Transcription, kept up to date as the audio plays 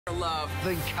love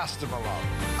than customer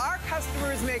love. Our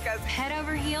customers make us head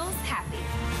over heels happy.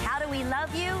 How do we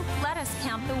love you? Let us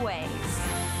count the ways.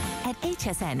 At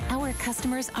HSN, our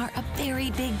customers are a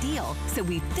very big deal, so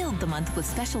we filled the month with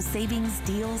special savings,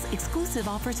 deals, exclusive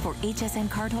offers for HSN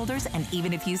cardholders, and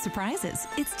even a few surprises.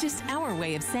 It's just our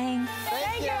way of saying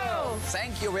thank you.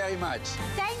 Thank you very much.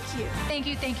 Thank you. Thank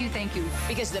you, thank you, thank you.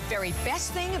 Because the very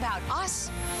best thing about us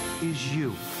is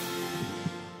you.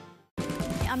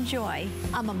 I'm Joy.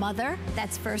 I'm a mother,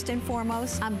 that's first and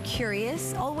foremost. I'm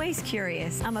curious, always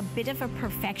curious. I'm a bit of a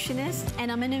perfectionist,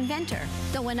 and I'm an inventor.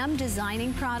 So when I'm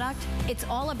designing product, it's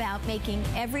all about making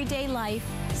everyday life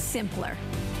simpler.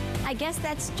 I guess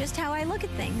that's just how I look at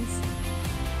things.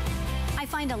 I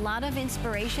find a lot of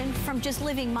inspiration from just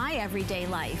living my everyday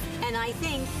life. And I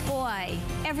think, boy,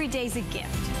 every day's a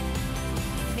gift.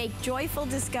 Make joyful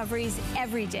discoveries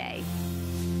every day.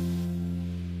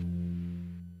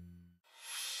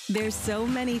 There's so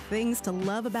many things to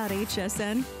love about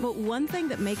HSN, but one thing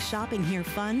that makes shopping here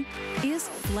fun is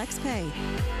FlexPay.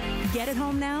 Get it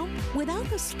home now without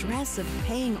the stress of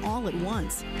paying all at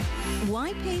once.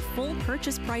 Why pay full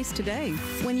purchase price today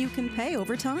when you can pay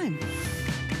over time?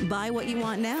 Buy what you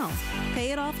want now,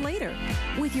 pay it off later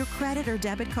with your credit or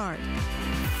debit card.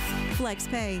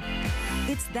 FlexPay.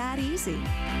 It's that easy.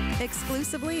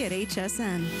 Exclusively at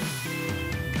HSN.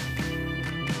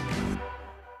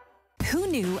 Who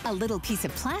knew a little piece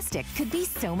of plastic could be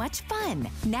so much fun?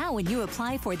 Now when you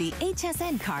apply for the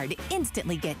HSN card,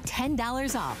 instantly get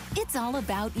 $10 off. It's all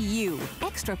about you.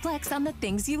 Extra flex on the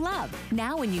things you love.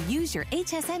 Now when you use your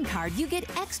HSN card, you get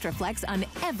extra flex on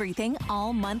everything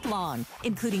all month long,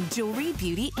 including jewelry,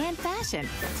 beauty, and fashion.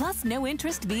 Plus no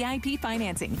interest VIP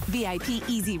financing, VIP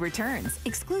easy returns,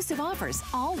 exclusive offers,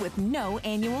 all with no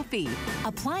annual fee.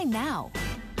 Apply now.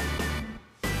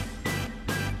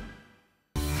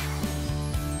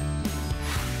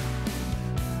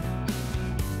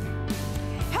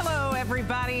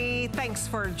 everybody. Thanks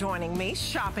for joining me,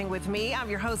 shopping with me. I'm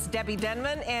your host, Debbie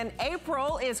Denman, and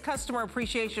April is Customer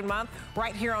Appreciation Month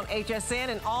right here on HSN,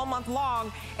 and all month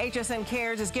long, HSN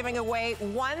Cares is giving away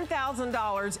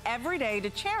 $1,000 every day to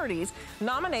charities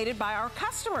nominated by our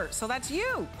customers. So that's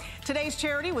you. Today's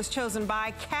charity was chosen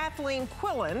by Kathleen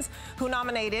Quillens, who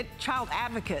nominated Child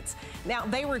Advocates. Now,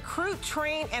 they recruit,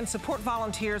 train, and support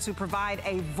volunteers who provide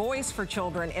a voice for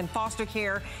children in foster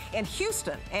care in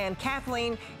Houston. And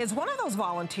Kathleen is one of those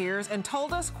volunteers and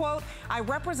told us, quote, "I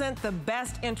represent the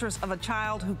best interest of a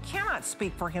child who cannot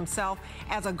speak for himself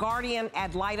as a guardian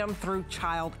ad litem through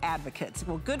Child Advocates."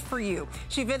 Well, good for you.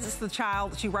 She visits the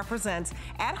child she represents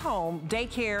at home,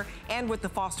 daycare, and with the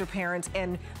foster parents,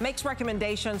 and makes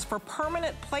recommendations for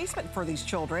permanent placement for these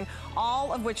children,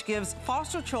 all of which gives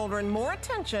foster children more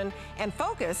attention and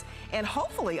focus, and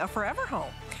hopefully a forever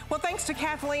home. Well, thanks to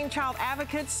Kathleen, Child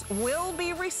Advocates will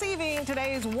be receiving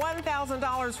today's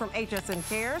 $1,000 from HSN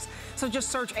Cares. So just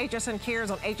search HSN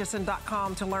Cares on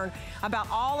hsn.com to learn about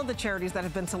all of the charities that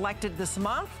have been selected this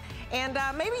month. And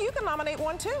maybe you can nominate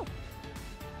one too.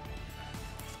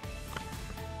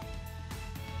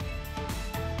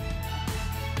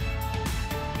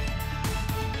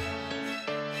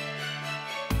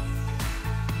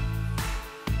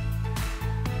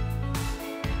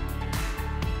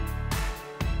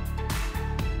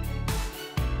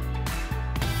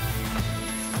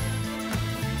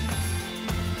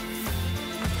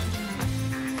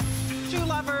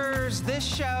 This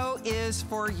show is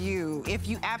for you. If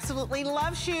you absolutely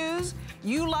love shoes,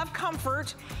 you love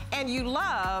comfort, and you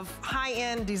love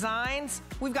high-end designs,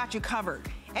 we've got you covered.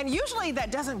 And usually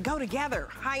that doesn't go together,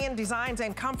 high-end designs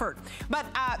and comfort. But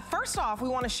first off, we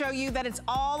want to show you that it's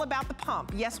all about the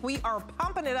pump. Yes, we are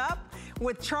pumping it up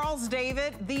with Charles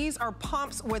David. These are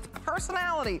pumps with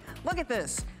personality. Look at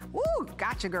this. Woo,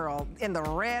 gotcha, girl. In the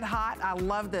red hot, I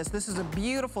love this. This is a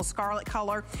beautiful scarlet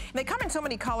color. And they come in so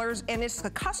many colors, and it's the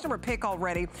customer pick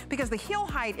already because the heel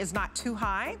height is not too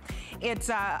high. It's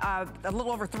a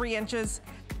little over 3 inches.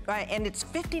 And it's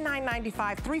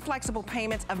 $59.95, 3 flexible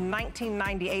payments of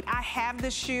 $19.98. I have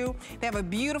this shoe. They have a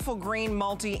beautiful green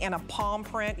multi and a palm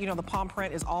print. You know, the palm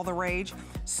print is all the rage.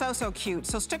 So, so cute.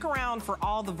 So stick around for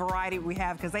all the variety we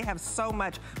have because they have so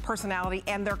much personality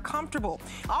and they're comfortable.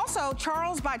 Also,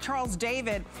 Charles by Charles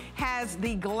David has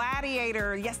the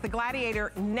Gladiator. Yes, the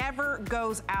Gladiator never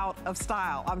goes out of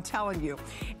style, I'm telling you.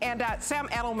 And Sam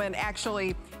Edelman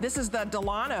actually This is the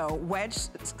Delano wedge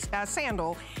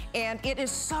sandal, and it is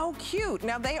so cute.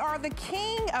 Now, they are the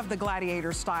king of the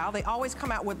gladiator style. They always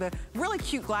come out with a really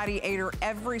cute gladiator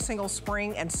every single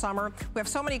spring and summer. We have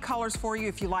so many colors for you.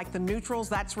 If you like the neutrals,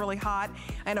 that's really hot.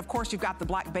 And of course, you've got the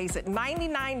black base at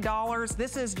 $99.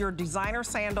 This is your designer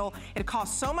sandal. It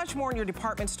costs so much more in your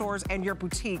department stores and your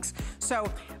boutiques. So,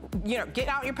 you know, get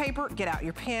out your paper, get out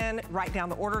your pen, write down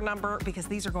the order number, because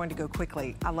these are going to go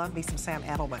quickly. I love me some Sam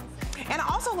Edelman. And I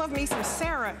also love me some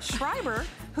Sarah Schreiber,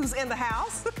 who's in the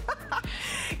house.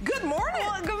 Good morning.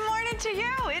 Well, good morning to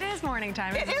you. It is morning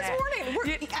time, isn't it? It is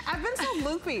morning. I've been so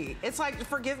loopy. It's like,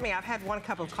 forgive me, I've had one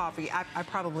cup of coffee. I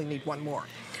probably need one more.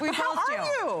 How are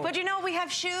you? But you know, we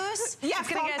have shoes. Yes, it's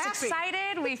going to get us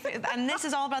excited. And this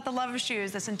is all about the love of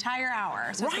shoes this entire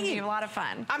hour. So it's going to be a lot of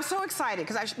fun. I'm so excited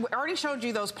because I already showed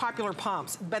you those popular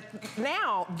pumps. But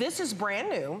now this is brand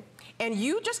new. And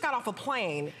you just got off a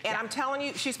plane. And I'm telling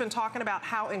you, she's been talking about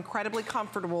how incredibly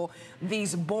comfortable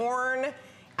these Born,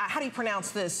 how do you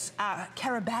pronounce this?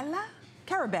 Carabella?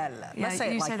 Carabella. Yeah, Let's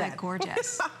say it like said that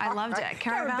gorgeous. I loved it.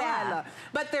 Carabella.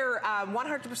 But they're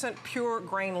 100% pure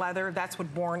grain leather. That's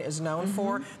what Born is known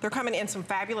for. They're coming in some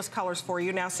fabulous colors for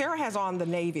you. Now, Sarah has on the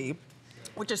navy,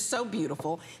 which is so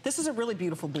beautiful. This is a really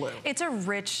beautiful blue. It's a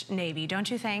rich navy,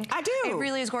 don't you think? I do. It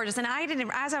really is gorgeous. And I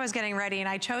didn't, as I was getting ready and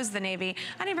I chose the navy,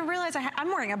 I didn't even realize I'm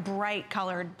wearing a bright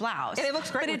colored blouse. And it looks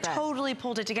great But with it totally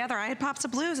pulled it together. I had pops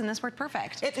of blues and this worked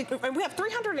perfect. And we have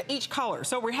 300 in each color.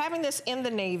 So we're having this in the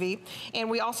navy, and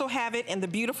we also have it in the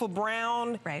beautiful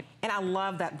brown. Right. And I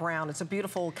love that brown. It's a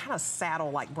beautiful kind of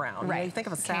saddle-like brown. Right. You know, you think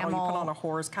of a saddle you put on a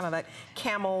horse, kind of that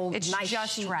camel, it's nice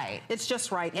just chic. right. It's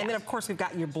just right. Yes. And then, of course, we've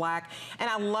got your black. And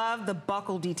I love the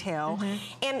buckle detail.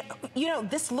 And, you know,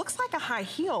 this looks like a high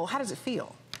heel. How does it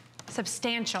feel?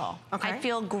 Substantial. Okay. I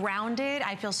feel grounded.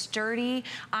 I feel sturdy.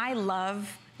 I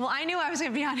love... Well, I knew I was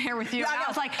going to be on here with you. Yeah, and I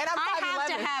was like, and I have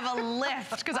to have a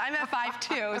lift because I'm at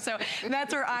 5'2", so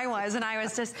that's where I was. And I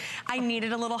was just, I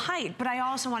needed a little height, but I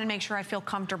also want to make sure I feel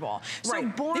comfortable. So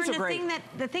right. Born,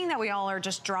 the thing that we all are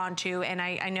just drawn to, and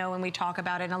I know when we talk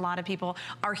about it, and a lot of people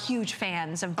are huge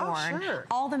fans of Born. Oh, sure.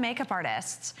 All the makeup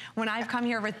artists, when I've come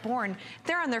here with Born,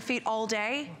 they're on their feet all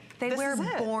day. They wear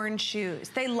Born shoes.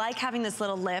 They like having this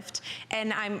little lift,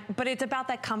 but it's about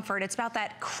that comfort. It's about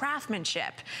that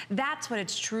craftsmanship. That's what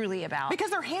it's truly about. Because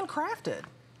they're handcrafted.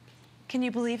 Can you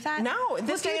believe that? No, in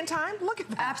this day and time, look at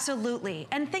that. Absolutely.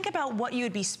 And think about what you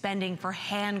would be spending for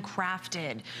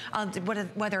handcrafted,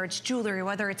 whether it's jewelry,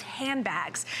 whether it's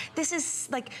handbags. This is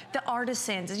like the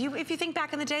artisans. If you think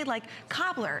back in the day, like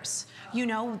cobblers, you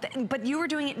know, but you were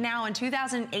doing it now in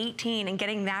 2018 and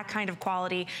getting that kind of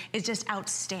quality is just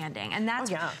outstanding. And that's...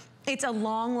 It's a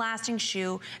long-lasting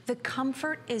shoe. The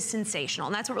comfort is sensational,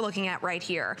 and that's what we're looking at right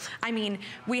here. I mean,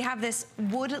 we have this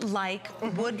wood-like,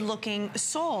 wood-looking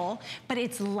sole, but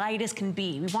it's light as can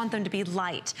be. We want them to be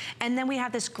light. And then we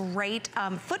have this great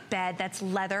footbed that's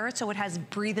leather, so it has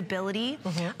breathability.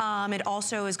 It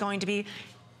also is going to be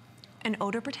an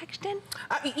odor protection?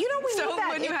 You know, we need that.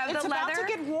 When you have it's the about leather, to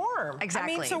get warm.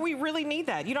 Exactly. I mean, so we really need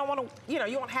that. You don't want to, you know,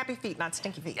 you want happy feet, not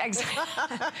stinky feet.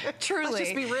 Exactly. Truly. Let's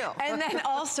just be real. And then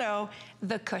also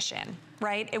the cushion,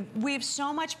 right? We have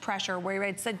so much pressure where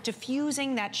it's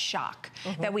diffusing that shock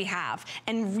that we have.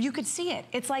 And you could see it.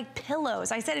 It's like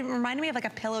pillows. I said it reminded me of like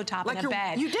a pillow top in a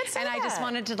bed. You did say and that. I just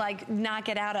wanted to like not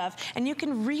get out of. And you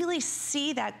can really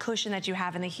see that cushion that you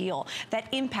have in the heel, that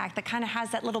impact that kind of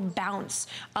has that little bounce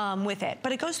with it.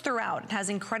 But it goes throughout. It has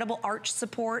incredible arch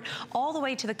support all the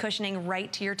way to the cushioning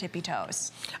right to your tippy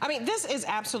toes. I mean, this is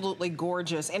absolutely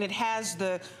gorgeous. And it has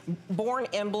the Born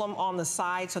emblem on the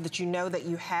side so that you know that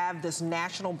you have this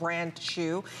national brand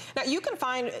shoe. Now, you can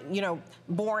find, you know,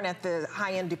 Born at the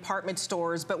high-end department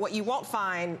stores, but what you won't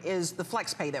find is the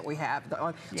flex pay that we have.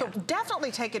 So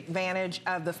definitely take advantage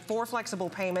of the 4 flexible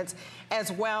payments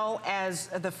as well as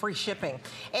the free shipping.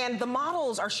 And the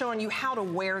models are showing you how to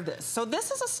wear this. So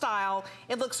this is a style,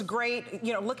 it looks great.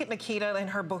 You know, look at Nikita in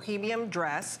her bohemian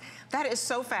dress. That is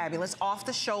so fabulous, off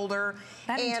the shoulder.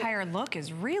 That entire look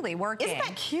is really working. Isn't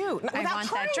that cute? I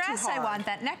want that dress, I want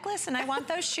that necklace, and I want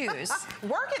those shoes.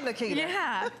 Work it, Nikita.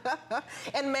 Yeah.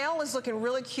 And Mel is looking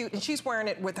really cute, and she's wearing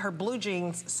it with her blue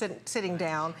jeans sitting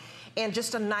down, and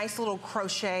just a nice little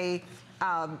crochet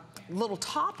little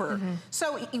topper.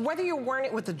 So whether you're wearing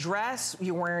it with a dress,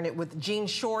 you're wearing it with jean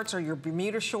shorts or your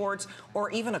Bermuda shorts,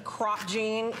 or even a crop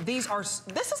jean, this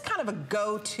is kind of a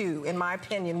go-to, in my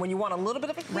opinion, when you want a little bit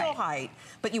of a heel height,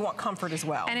 but you want comfort as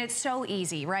well. And it's so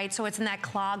easy, right? So it's in that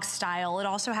clog style. It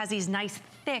also has these nice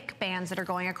thick bands that are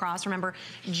going across. Remember,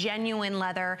 genuine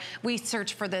leather. We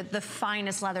search for the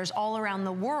finest leathers all around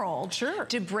the world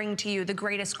to bring to you the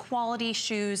greatest quality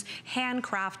shoes,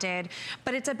 handcrafted.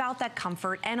 But it's about that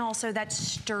comfort and also that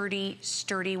sturdy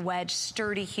wedge,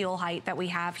 sturdy heel height that we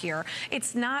have here.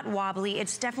 It's not wobbly.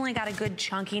 It's definitely got a good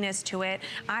chunkiness to it.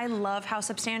 I love how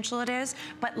substantial it is,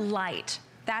 but light.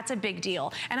 That's a big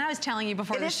deal. And I was telling you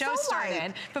before the show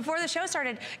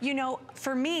started, you know,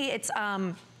 for me, it's,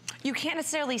 you can't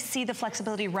necessarily see the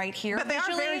flexibility right here. But they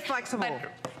are very flexible.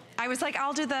 I was like,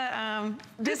 I'll do the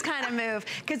this kind of move,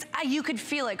 because you could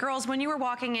feel it. Girls, when you were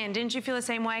walking in, didn't you feel the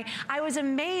same way? I was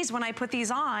amazed when I put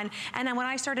these on, and then when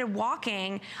I started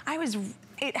walking,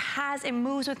 it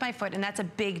moves with my foot, and that's a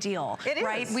big deal. It is,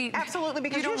 right? absolutely,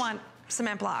 because you don't want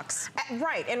cement blocks.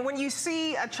 Right, and when you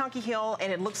see a chunky heel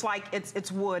and it looks like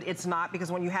it's wood, it's not,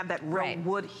 because when you have that real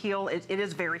wood heel, it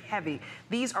is very heavy.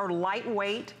 These are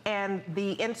lightweight, and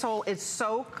the insole is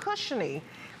so cushiony.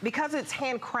 Because it's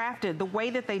handcrafted, the way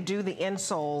that they do the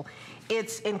insole,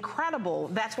 it's incredible.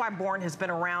 That's why Born has been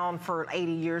around for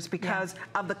 80 years, because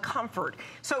of the comfort.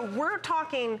 So we're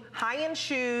talking high-end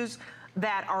shoes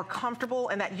that are comfortable,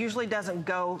 and that usually doesn't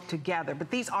go together,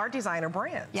 but these are designer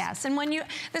brands. Yes, and when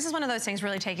this is one of those things,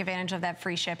 really take advantage of that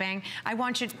free shipping. I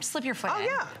want you to slip your foot in.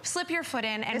 Slip your foot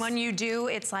in, and when you do,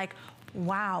 it's like,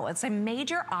 wow, it's a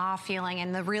major awe feeling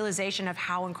and the realization of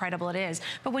how incredible it is.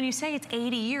 But when you say it's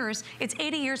 80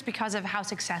 years because of how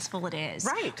successful it is.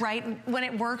 Right? When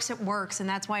it works, and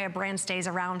that's why a brand stays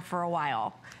around for a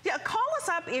while. Yeah, call us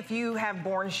up if you have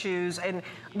Born shoes, and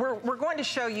we're going to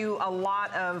show you a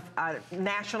lot of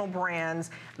national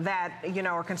brands that, you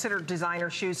know, are considered designer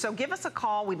shoes. So give us a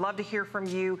call. We'd love to hear from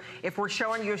you if we're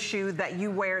showing you a shoe that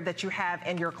you wear, that you have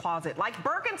in your closet. Like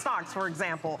Birkenstocks, for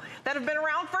example, that have been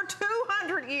around for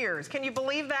 200 years. Can you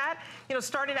believe that? You know,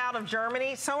 started out of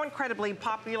Germany, so incredibly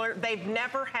popular. They've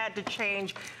never had to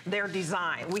change their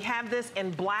design. We have this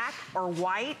in black or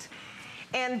white.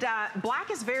 And black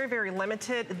is very, very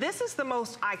limited. This is the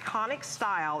most iconic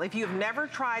style. If you've never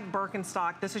tried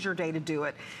Birkenstock, this is your day to do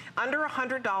it. Under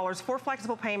 $100, 4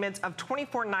 flexible payments of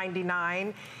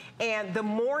 $24.99. And the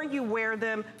more you wear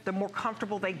them, the more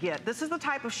comfortable they get. This is the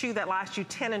type of shoe that lasts you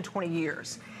 10 and 20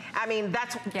 years. I mean,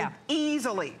 that's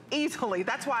easily.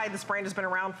 That's why this brand has been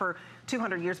around for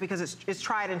 200 years, because it's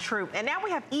tried and true. And now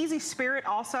we have Easy Spirit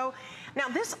also. Now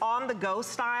this on-the-go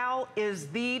style is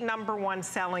the #1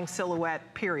 selling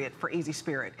silhouette, period, for Easy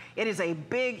Spirit. It is a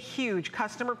big, huge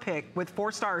customer pick with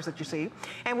 4 stars that you see.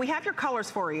 And we have your colors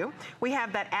for you. We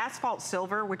have that asphalt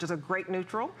silver, which is a great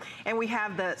neutral. And we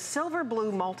have the silver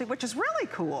blue multi, which is really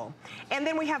cool. And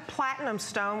then we have platinum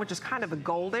stone, which is kind of a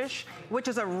goldish, which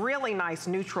is a really nice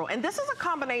neutral. And this is a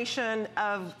combination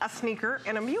of a sneaker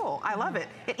and a mule. I love it.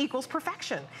 It equals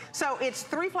perfection. So it's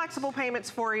 3 flexible payments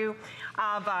for you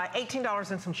of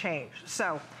 $18 and some change.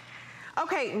 So,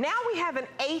 okay, now we have an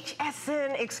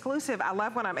HSN exclusive. I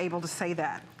love when I'm able to say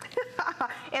that.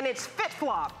 And it's Fit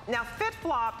Flop. Now, Fit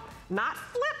Flop, not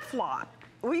Flip Flop.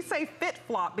 We say Fit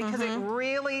Flop because it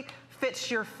really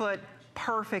fits your foot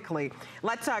perfectly.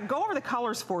 Let's go over the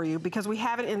colors for you, because we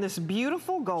have it in this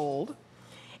beautiful gold.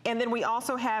 And then we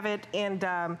also have it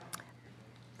in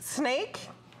snake.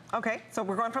 Okay, so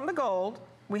we're going from the gold.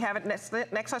 We have it next,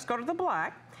 let's go to the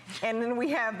black. And then we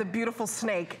have the beautiful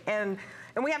snake. And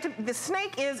we have the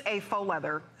snake is a faux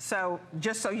leather. So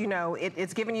just so you know,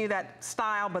 it's giving you that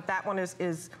style, but that one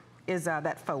is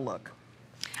that faux look.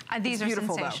 These are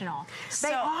sensational.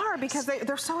 They are, because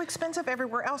they're so expensive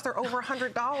everywhere else. They're over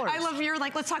 $100. I love you're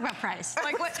like, let's talk about price.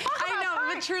 Like what? I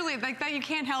know, but truly, like that, you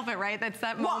can't help it, right? That's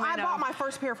that moment. Well, I bought my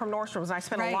first pair from Nordstrom's, and I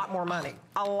spent a lot more money.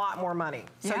 A lot more money.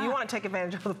 So you want to take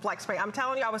advantage of the flex pay. I'm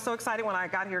telling you, I was so excited when I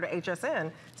got here to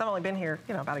HSN. So I've only been here,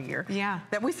 you know, about a year.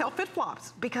 That we sell Fit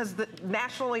Flops, because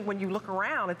nationally, when you look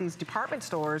around at these department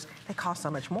stores, they cost so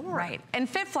much more. Right. And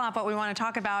Fit Flop, what we want to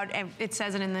talk about, and it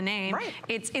says it in the name.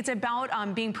 It's about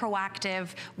being proactive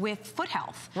with foot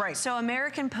health. So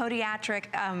American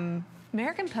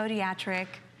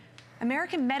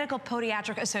Medical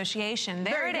Podiatric Association.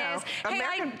 There it is.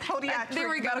 American Podiatric. There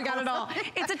we go. We got it all.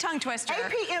 It's a tongue twister.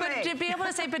 APMA. But to be able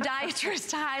to say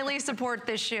podiatrists highly support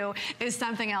this shoe is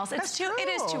something else. It is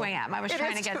 2 a.m. I was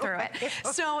trying to get through it.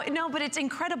 So no, but it's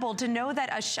incredible to know that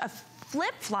a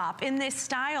flip-flop in this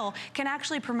style can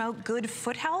actually promote good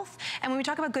foot health. And when we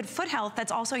talk about good foot health,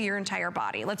 that's also your entire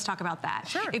body. Let's talk about that.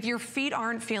 Sure. If your feet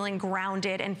aren't feeling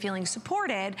grounded and feeling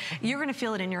supported, you're gonna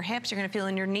feel it in your hips, you're gonna feel it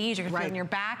in your knees, you're gonna feel it in your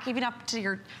back, even up to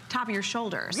your top of your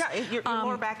shoulders. Yeah, your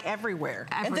lower back everywhere.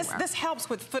 And this helps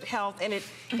with foot health, and it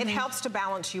helps to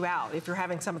balance you out. If you're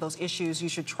having some of those issues, you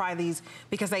should try these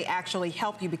because they actually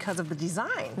help you because of the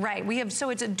design. Right,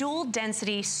 so it's a dual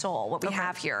density sole, what we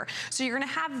have here. So you're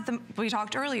gonna have we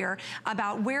talked earlier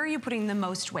about where are you putting the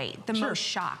most weight, the most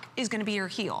shock is gonna be your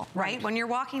heel, right? When you're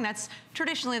walking, that's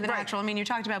traditionally the natural. I mean, you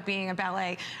talked about being a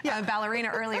ballerina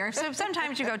earlier, so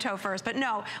sometimes you go toe first, but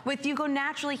no, you go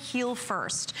naturally heel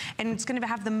first, and it's gonna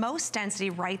have the most density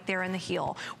right there in the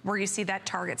heel, where you see that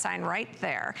target sign right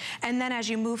there. And then as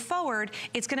you move forward,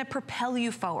 it's gonna propel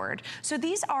you forward. So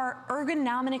these are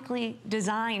ergonomically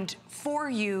designed for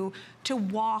you to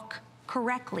walk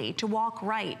correctly, to walk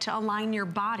right, to align your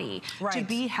body, to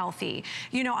be healthy.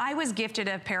 You know, I was gifted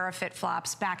a pair of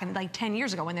FitFlops back in like 10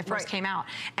 years ago when they first came out.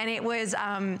 And it was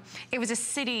a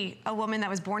woman that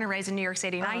was born and raised in New York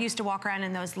City, and I used to walk around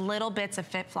in those little bits of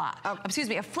excuse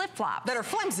me, of flip-flops. That are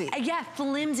flimsy. Yeah,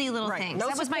 flimsy little things.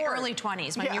 That was my early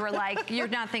 20s when you were like, you're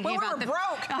not thinking about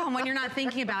when you're not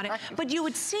thinking about it. But you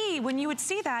would see, when you would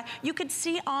see that, you could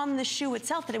see on the shoe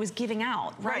itself that it was giving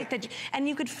out, right? And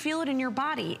you could feel it in your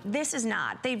body. This is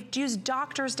not. They've used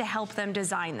doctors to help them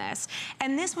design this.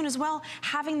 And this one as well,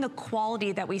 having the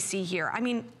quality that we see here. I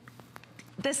mean,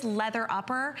 this leather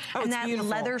upper and that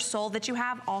leather sole that you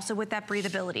have, also with that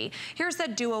breathability. Here's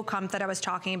that duo comf that I was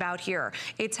talking about here.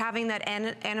 It's having that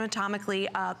anatomically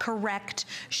correct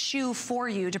shoe for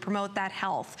you to promote that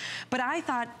health. But I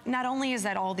thought, not only is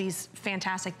that all these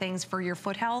fantastic things for your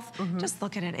foot health, just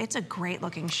look at it. It's a great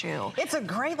looking shoe. It's a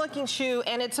great looking shoe,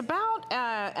 and it's about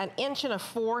 1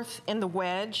 1/4 inch in the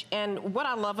wedge. And what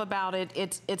I love about it,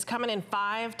 it's coming in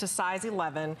 5 to size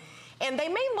 11. And they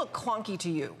may look clunky to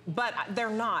you, but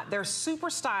they're not. They're super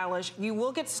stylish. You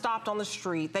will get stopped on the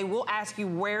street. They will ask you,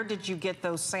 where did you get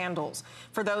those sandals?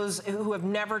 For those who have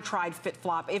never tried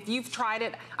FitFlop, if you've tried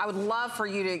it, I would love for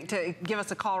you to give us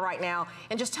a call right now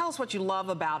and just tell us what you love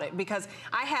about it, because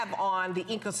I have on the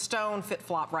Inca Stone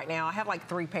FitFlop right now. I have like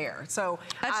 3 pairs. So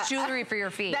that's jewelry for your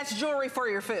feet. That's jewelry for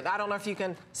your feet. I don't know if you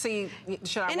can see.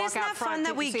 Should I walk out front? And isn't that fun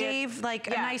that we gave like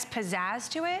a nice pizzazz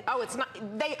to it? Oh, it's not.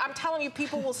 I'm telling you,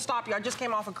 people will stop you. I just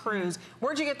came off a cruise.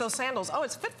 Where'd you get those sandals? Oh,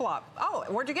 it's FitFlop. Oh,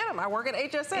 where'd you get them? I work at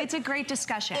HSN. It's a great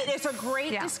discussion. It's a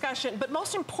great discussion. But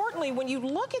most importantly, when you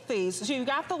look at these, so you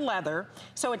got the leather,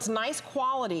 so it's nice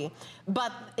quality,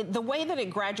 but the way that it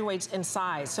graduates in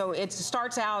size, so it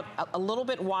starts out a little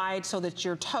bit wide so that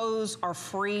your toes are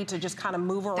free to just kind of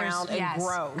move around and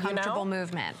grow. Comfortable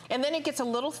movement. And then it gets a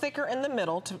little thicker in the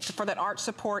middle for that arch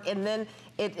support, and then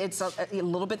it's a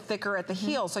little bit thicker at the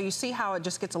heel. So you see how it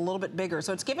just gets a little bit bigger.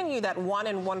 So it's giving you that 1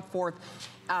 1/4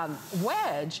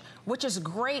 wedge, which is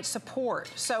great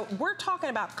support. So we're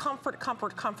talking about comfort,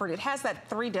 comfort, comfort. It has that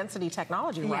 3 density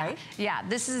technology, right? Yeah,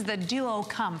 this is the duo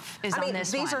comf is on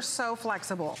this one. These are so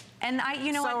flexible. And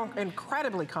you know what? So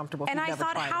incredibly comfortable. And I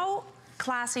thought, how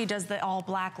classy does the all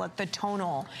black look, the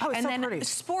tonal. Oh, it's and so then pretty.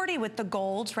 Sporty with the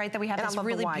golds, right? That we have this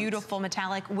really beautiful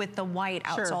metallic with the white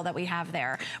outsole that we have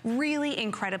there. Really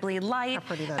incredibly light,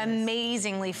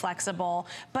 amazingly flexible.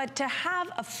 But to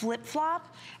have a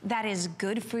flip-flop that is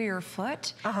good for your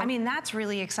foot, I mean, that's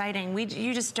really exciting.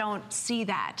 You just don't see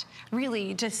that.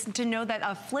 Really, just to know that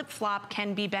a flip-flop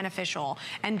can be beneficial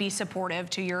and be supportive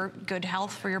to your good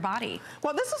health for your body.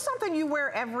 Well, this is something you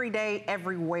wear every day,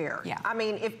 everywhere. Yeah. I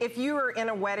mean, if you are in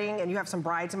a wedding and you have some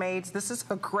bridesmaids, this is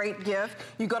a great gift.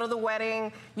 You go to the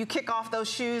wedding, you kick off those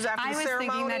shoes after the ceremony.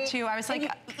 I was thinking that too. I was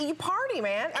like, you party,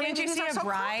 man. Can't you see a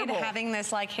bride having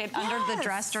this like hit under the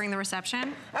dress during the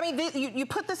reception? I mean, you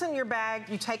put this in your bag,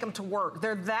 you take them to work.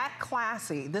 They're that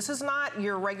classy. This is not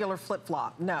your regular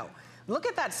flip-flop, no. Look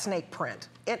at that snake print.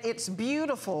 It's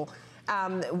beautiful.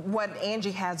 What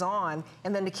Angie has on,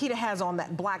 and then Nikita has on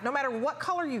that black. No matter what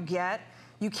color you get,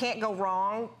 you can't go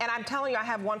wrong. And I'm telling you, I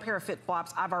have 1 pair of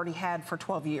FitFlops I've already had for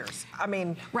 12 years. I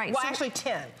mean, well, actually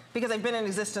 10, because they've been in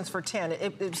existence for 10.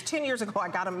 It was 10 years ago I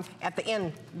got them at the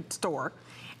Inn store.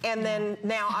 And then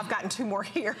now I've gotten 2 more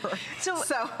here. So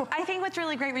I think what's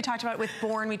really great, we talked about it with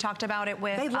Born, we talked about it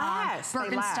with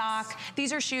Birkenstock.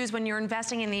 These are shoes, when you're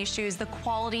investing in these shoes, the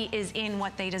quality is in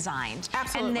what they designed.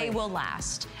 Absolutely. And they will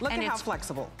last. Look at how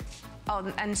flexible.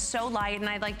 Oh, and so light, and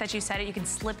I like that you said it. You can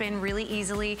slip in really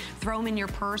easily, throw them in your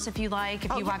purse if you like,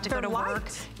 if you have to go to work.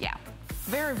 Yeah.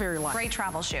 Very, very light. Great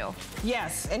travel shoe.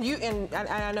 Yes, and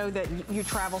I know that you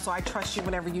travel, so I trust you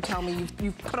whenever you tell me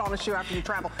you put on a shoe after you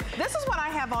travel. This is what I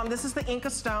have on. This is the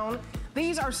Inca Stone.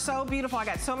 These are so beautiful. I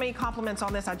got so many compliments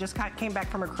on this. I just came back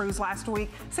from a cruise last week.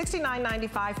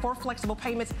 $69.95 for flexible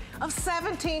payments of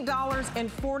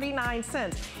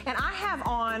 $17.49. And I have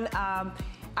on,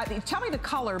 tell me the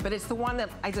color, but it's the one that,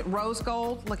 is it rose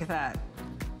gold? Look at that.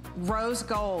 Rose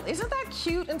gold. Isn't that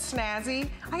cute and snazzy?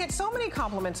 I get so many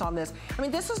compliments on this. I mean,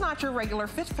 this is not your regular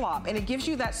fit flop, and it gives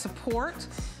you that support.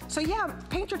 So yeah,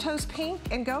 paint your toes pink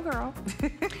and go, girl.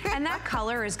 And that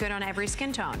color is good on every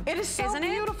skin tone. It is so isn't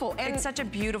beautiful. It? And it's such a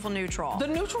beautiful neutral. The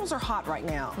neutrals are hot right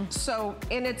now. So,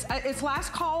 and it's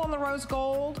last call on the rose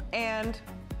gold, and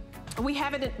we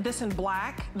have this in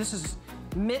black. This is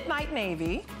midnight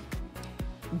navy,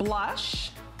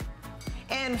 blush,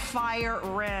 and fire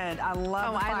red. I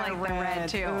love fire red. I like the red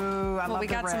too. Ooh, I love we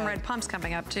got the red. some red pumps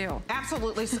coming up too.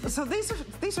 Absolutely. So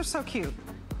these are so cute.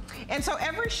 And so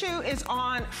every shoe is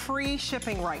on free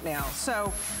shipping right now.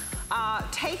 So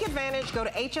take advantage, go to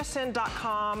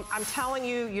hsn.com. I'm telling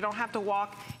you, you don't have to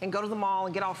walk and go to the mall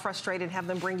and get all frustrated and have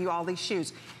them bring you all these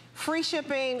shoes. Free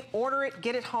shipping, order it,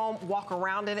 get it home, walk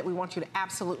around in it. We want you to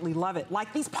absolutely love it.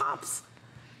 Like these pumps.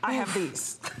 I have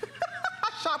these.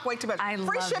 Shop way too much.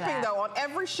 Free shipping though on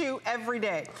every shoe every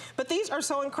day. But these are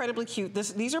so incredibly cute.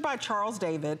 These are by Charles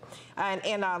David.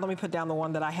 And let me put down the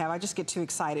one that I have. I just get too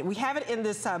excited. We have it in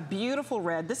this beautiful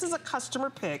red. This is a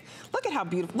customer pick. Look at how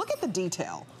beautiful. Look at the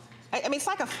detail. I mean, it's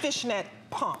like a fishnet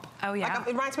pump. Oh yeah. Like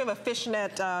it reminds me of a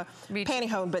fishnet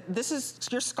pantyhose, but this is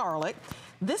your scarlet.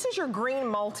 This is your green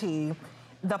multi,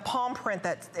 the palm print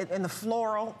that's in the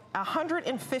floral,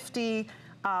 150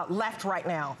 left right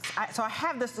now. So I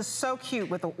have this is so cute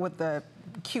with the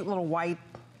cute little white,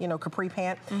 you know, capri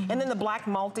pant. And then the black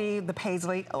multi, the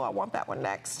paisley. Oh, I want that one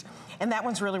next. And that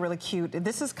one's really, really cute.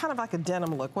 This is kind of like a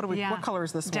denim look. What color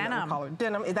is this one? Denim.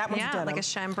 Denim. That one's denim. Like a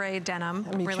chambray denim.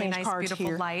 Really nice,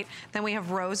 beautiful light. Then we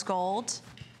have rose gold.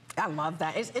 I love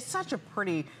that. It's such a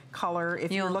pretty color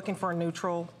if you're looking for a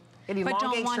neutral. It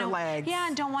elongates your legs. Yeah,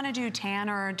 and don't want to do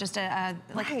tan or just like.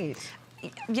 Right.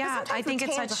 Yeah, I think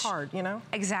it's such hard, you know?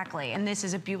 Exactly, and this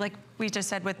is like we just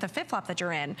said with the fit flop that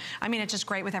you're in. I mean, it's just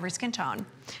great with every skin tone.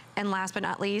 And last but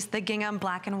not least, the gingham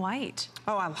black and white.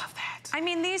 Oh, I love that. I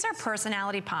mean, these are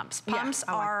personality pumps. Pumps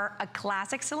are a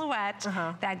classic silhouette,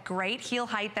 that great heel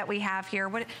height that we have here.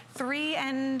 What, 3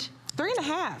 and...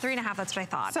 3.5. 3.5, that's what I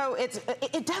thought. So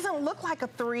it doesn't look like a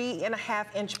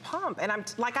 3.5-inch pump. And I'm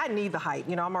like, I need the height.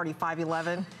 You know, I'm already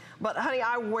 5'11". But honey,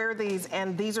 I wear these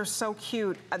and these are so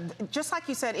cute. Just like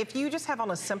you said, if you just have on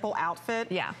a simple outfit,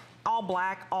 all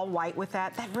black, all white with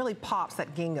that really pops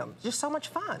that gingham. Just so much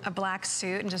fun. A black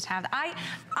suit and just have that.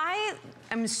 I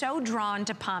am so drawn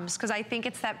to pumps because I think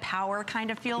it's that power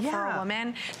kind of feel for a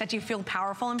woman, that you feel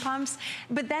powerful in pumps.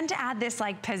 But then to add this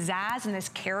like pizzazz and this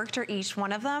character, each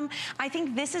one of them, I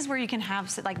think this is where you can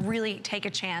have like really take a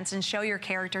chance and show your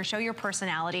character, show your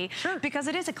personality, because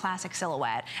it is a classic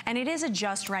silhouette and it is a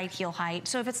just right heel height.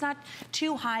 So if it's not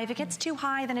too high, if it gets too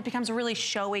high, then it becomes a really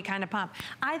showy kind of pump.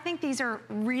 I think these are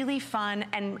really fun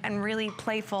and really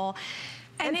playful.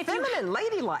 And feminine,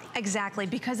 ladylike. Exactly,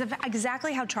 because of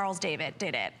exactly how Charles David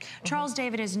did it. Charles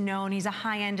David is known, he's a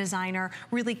high-end designer,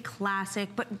 really classic,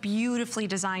 but beautifully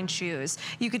designed shoes.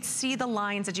 You could see the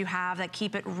lines that you have that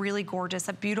keep it really gorgeous,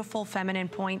 a beautiful feminine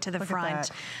point to the front.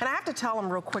 And I have to tell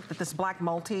them real quick that this black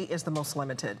multi is the most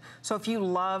limited. So if you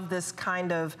love this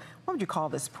kind of, what would you call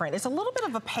this print? It's a little bit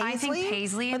of a paisley. I think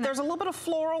paisley. But there's a little bit of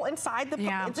floral inside the,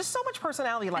 it's just so much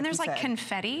personality, like you said. And there's like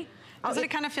confetti. Doesn't it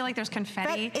kind of feel like there's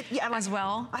confetti as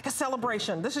well? Like a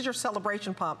celebration. This is your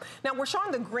celebration pump. Now, we're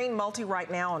showing the green multi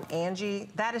right now on Angie.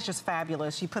 That is just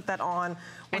fabulous. You put that on with the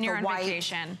white. And you're on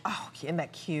vacation. Oh, isn't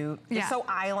that cute? Yeah. It's so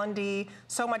islandy,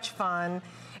 so much fun.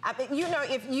 I mean, you know,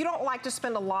 if you don't like to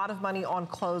spend a lot of money on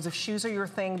clothes, if shoes are your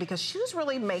thing, because shoes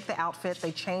really make the outfit,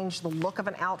 they change the look of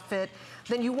an outfit,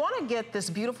 then you want to get this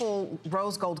beautiful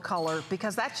rose gold color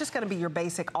because that's just going to be your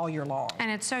basic all year long.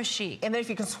 And it's so chic. And then if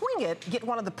you can swing it, get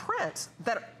one of the prints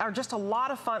that are just a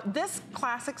lot of fun. This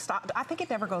classic style, I think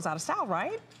it never goes out of style,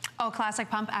 right? Oh, classic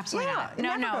pump? Absolutely not.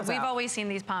 No, we've always seen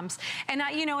these pumps. And,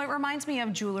 you know, it reminds me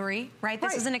of jewelry, right?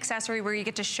 This is an accessory where you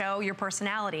get to show your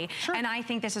personality. And I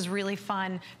think this is really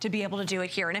fun to be able to do it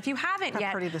here. And if you haven't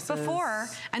yet before,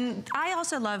 and I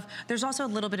also love, there's also a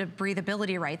little bit of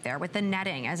breathability right there with the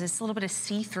netting, as it's a little bit of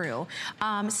see-through.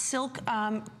 Silk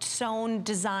sewn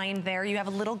design there. You have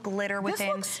a little glitter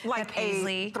within this looks like the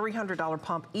paisley. A $300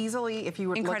 pump easily if you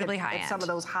would look at some of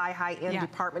those high-end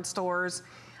department stores.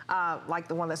 Like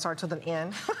the one that starts with an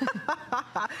N.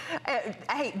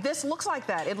 Hey, this looks like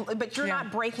that, but you're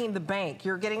not breaking the bank.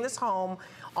 You're getting this home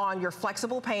on your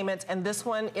flexible payments, and this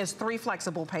one is 3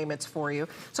 flexible payments for you.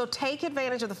 So take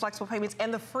advantage of the flexible payments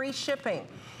and the free shipping.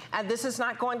 And this is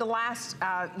not going to last,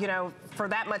 you know, for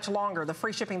that much longer, the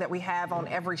free shipping that we have on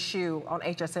every shoe on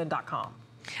hsn.com.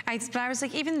 But I was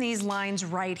like, even these lines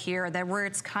right here, that where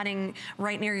it's cutting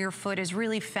right near your foot is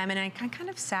really feminine,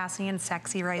 kind of sassy and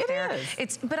sexy right there.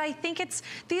 But I think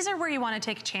these are where you want to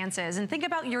take chances and think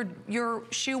about your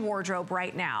shoe wardrobe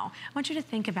right now. I want you to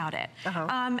think about it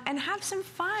and have some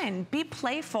fun. Be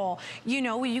playful. You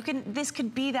know, this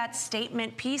could be that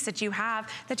statement piece that you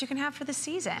can have for the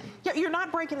season. Yeah, you're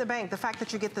not breaking the bank. The fact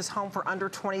that you get this home for under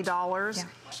 $20,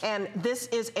 and this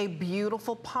is a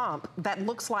beautiful pump that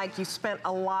looks like you spent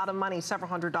a lot of money, several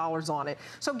 $100s on it.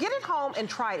 So get it home and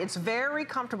try it. It's very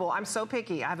comfortable. I'm so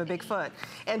picky. I have a big foot.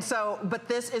 And so, but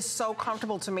this is so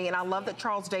comfortable to me. And I love that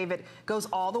Charles David goes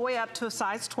all the way up to a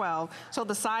size 12. So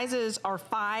the sizes are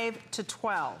 5 to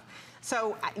 12.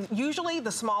 So usually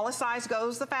the smallest size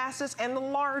goes the fastest and the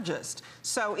largest.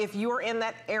 So if you're in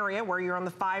that area where you're on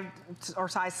the 5 or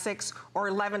size 6 or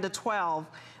 11 to 12,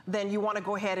 then you want to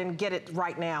go ahead and get it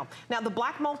right now. Now, the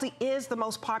black multi is the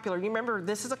most popular. You remember,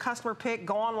 this is a customer pick.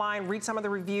 Go online, read some of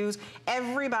the reviews.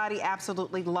 Everybody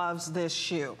absolutely loves this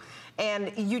shoe.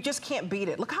 And you just can't beat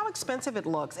it. Look how expensive it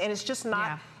looks. And it's just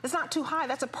not, it's not too high.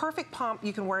 That's a perfect pump.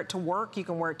 You can wear it to work. You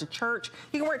can wear it to church.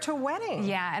 You can wear it to a wedding.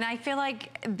 Yeah, and I feel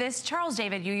like this Charles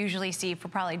David you usually see for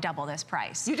probably double this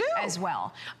price. You do. As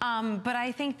well. But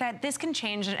I think that this can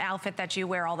change an outfit that you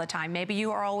wear all the time. Maybe you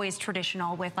are always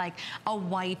traditional with like a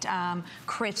white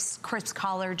crisp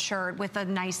collared shirt with a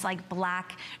nice like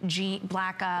black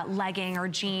legging or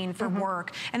jean for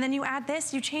work. And then you add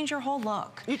this, you change your whole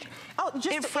look. It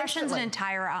freshens an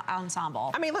entire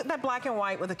ensemble. I mean, look, that black and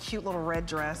white with a cute little red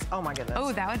dress. Oh my goodness.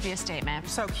 Oh, that would be a statement.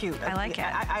 So cute. I like it.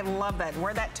 I love that.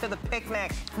 Wear that to the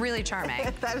picnic. Really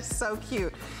charming. That is so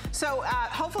cute. So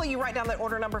hopefully you write down that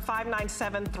order number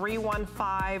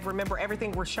 597315. Remember,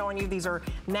 everything we're showing you, these are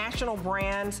national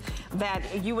brands that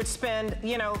you would spend,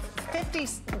 you know,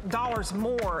 $50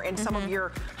 more in some of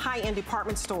your high-end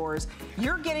department stores.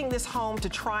 You're getting this home to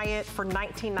try it for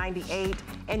 $19.98,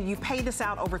 and you pay this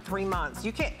out over 3 months.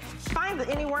 You can't find it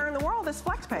anywhere in the world, this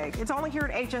FlexPay. It's only here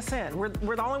at HSN. We're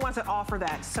the only ones that offer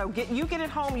that. So you get it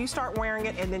home, you start wearing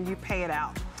it, and then you pay it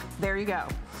out. There you go.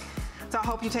 So I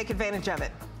hope you take advantage of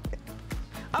it.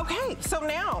 Okay, so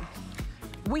now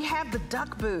we have the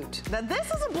duck boot. Now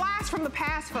this is a blast from the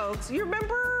past, folks. You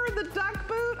remember the duck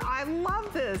boot? I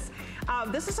love this.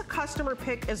 This is a customer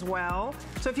pick as well.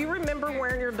 So if you remember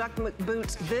wearing your duck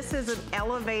boots, this is an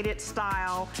elevated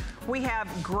style. We have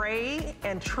gray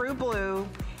and true blue,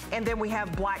 and then we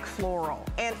have black floral.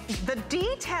 And the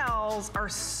details are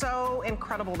so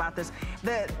incredible about this.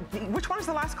 Which one is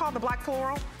the last call, the black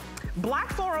floral?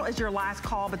 Black floral is your last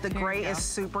call, but the gray is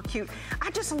super cute.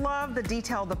 I just love the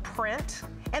detail, the print.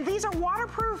 And these are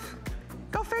waterproof.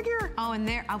 Go figure. Oh, and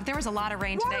there was a lot of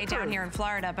rain today down here in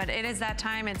Florida, but it is that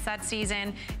time, it's that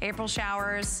season, April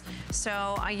showers.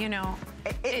 So, you know,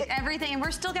 everything, and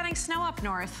we're still getting snow up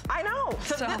north. I know.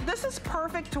 So this is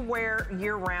perfect to wear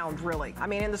year round, really. I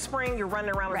mean, in the spring, you're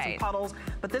running around in some puddles,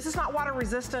 but this is not water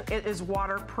resistant, it is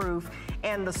waterproof.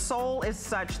 And the sole is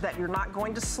such that you're not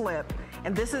going to slip.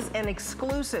 And this is an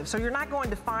exclusive. So you're not going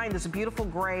to find this beautiful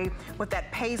gray with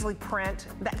that paisley print.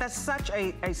 That's such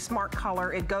a smart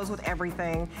color. It goes with everything.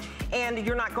 And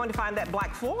you're not going to find that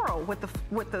black floral with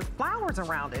the flowers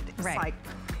around it. It's like,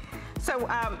 so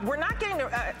we're not getting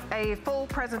a full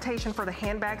presentation for the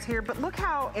handbags here, but look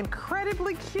how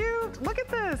incredibly cute. Look at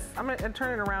this. I'm gonna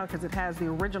turn it around because it has the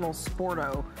original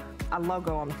Sporto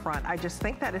logo on the front. I just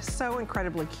think that is so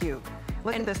incredibly cute.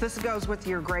 Look at this. This goes with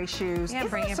your gray shoes. Yeah,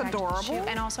 Isn't this adorable?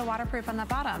 And also waterproof on the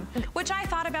bottom, which I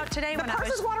thought about today when I was. The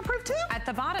purse is waterproof too? At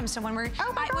the bottom. So when we're,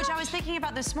 which I was thinking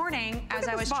about this morning as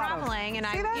I was traveling, and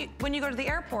when you go to the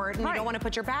airport and you don't want to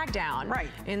put your bag down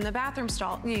in the bathroom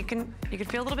stall, you can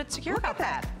feel a little bit secure about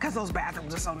that. Because those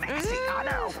bathrooms are so nasty. I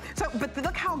know. So, but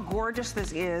look how gorgeous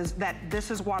this is. That this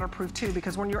is waterproof too,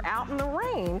 because when you're out in the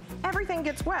rain, everything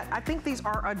gets wet. I think these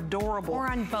are adorable.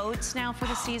 Or on boats now for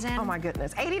the season. Oh my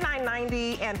goodness. $89.90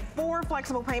 and 4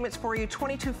 flexible payments for you.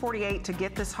 $22.48 to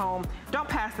get this home. Don't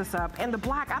pass this up. And the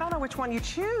black, I don't know which one you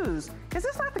choose. Is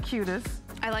this not the cutest?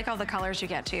 I like all the colors you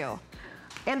get too.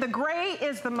 And the gray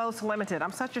is the most limited.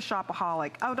 I'm such a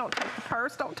shopaholic. Oh, don't take the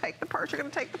purse. Don't take the purse. You're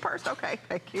going to take the purse. Okay,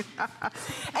 thank you.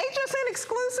 HSN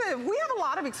exclusive. We have a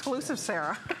lot of exclusives,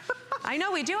 Sarah. I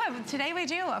know we do. Today we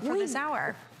do for this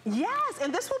hour. Yes,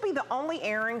 and this will be the only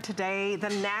airing today, the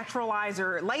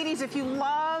Naturalizer. Ladies, if you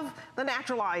love the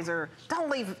Naturalizer,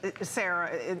 don't leave Sarah,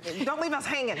 don't leave us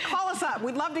hanging. Call us up.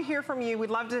 We'd love to hear from you.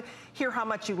 We'd love to hear how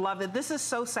much you love it. This is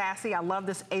so sassy. I love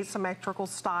this asymmetrical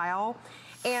style.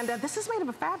 And this is made of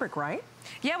a fabric, right?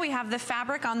 Yeah, we have the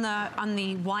fabric on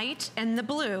the white and the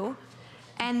blue.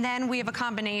 And then we have a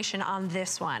combination on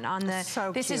this one.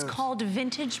 This is called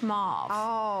Vintage Mauve.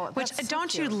 Oh, which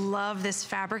don't you love this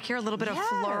fabric here? A little bit of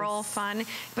floral fun,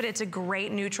 but it's a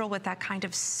great neutral with that kind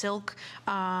of silk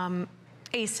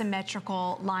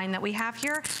asymmetrical line that we have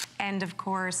here. And of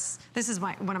course, this is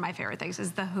one of my favorite things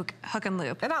is the hook and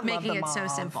loop, and I making love the it so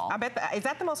mauve. simple. I bet is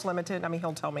that the most limited? I mean,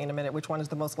 he'll tell me in a minute which one is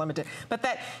the most limited. But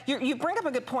that you bring up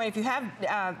a good point. If you have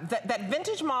that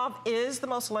vintage mauve is the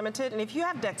most limited, and if you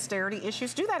have dexterity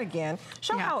issues, do that again.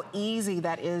 Show how easy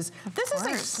that is. This is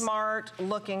a smart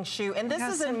looking shoe, and this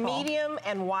is in medium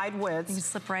and wide widths. You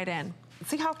slip right in.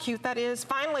 See how cute that is?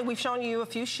 Finally, we've shown you a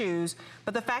few shoes,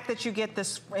 but the fact that you get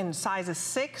this in sizes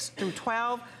 6 through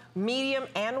 12, medium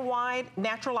and wide,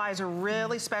 Naturalizer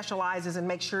really specializes in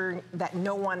make sure that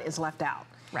no one is left out.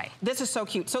 Right. This is so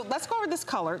cute. So let's go over this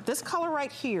color. This color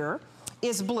right here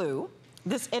is blue.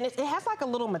 And it has like a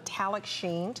little metallic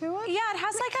sheen to it. Yeah, it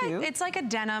has it's like a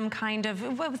denim kind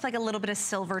of, with like a little bit of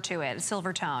silver to it,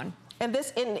 silver tone. And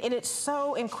it's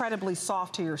so incredibly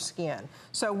soft to your skin.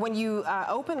 So when you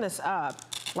open this up,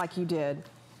 like you did,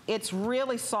 it's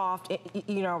really soft.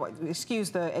 You know, excuse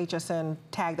the HSN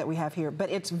tag that we have here, but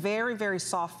it's very, very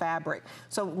soft fabric.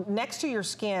 So next to your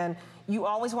skin, you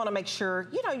always want to make sure,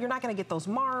 you know, you're not going to get those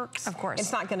marks. Of course.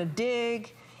 It's not going to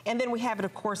dig. And then we have it,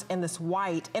 of course, in this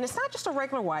white. And it's not just a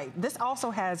regular white. This also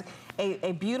has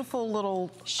a beautiful little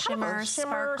shimmer,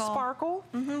 sparkle.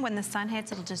 When the sun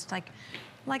hits, it'll just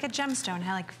like a gemstone,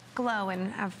 like glow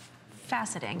and have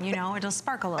faceting, you know, it'll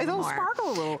sparkle a little more. It'll sparkle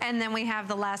a little. And then we have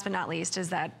the last but not least is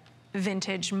that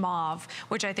vintage mauve,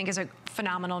 which I think is a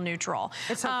phenomenal neutral.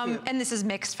 It's so cute. And this is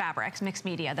mixed fabrics, mixed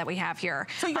media that we have here.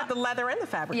 So you got the leather and the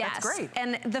fabric. Yes. That's great.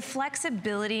 And the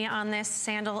flexibility on this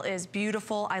sandal is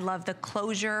beautiful. I love the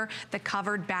closure, the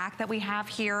covered back that we have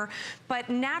here. But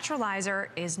Naturalizer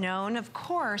is known, of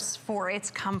course, for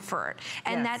its comfort.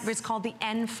 And that is called the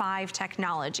N5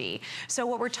 technology. So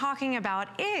what we're talking about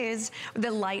is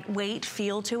the lightweight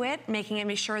feel to it,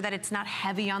 making sure that it's not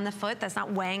heavy on the foot, that's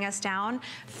not weighing us down.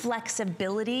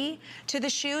 Flexibility to the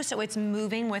shoe, so it's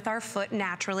moving with our foot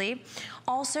naturally.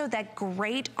 Also, that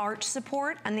great arch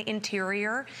support on the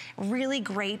interior, really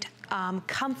great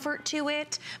comfort to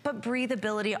it, but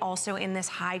breathability also in this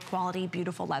high quality,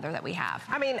 beautiful leather that we have.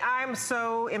 I mean, I'm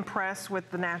so impressed with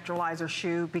the Naturalizer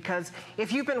shoe because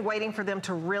if you've been waiting for them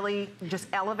to really just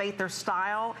elevate their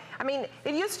style, I mean,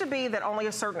 it used to be that only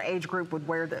a certain age group would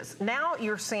wear this. Now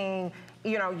you're seeing,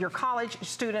 you know, your college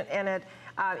student in it.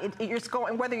 It's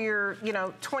going, whether you're, you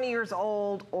know, 20 years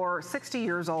old or 60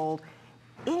 years old,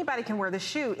 anybody can wear this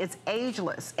shoe. It's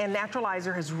ageless, and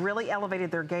Naturalizer has really elevated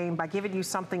their game by giving you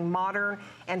something modern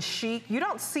and chic. You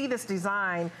don't see this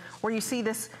design where you see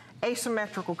this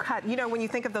asymmetrical cut. You know, when you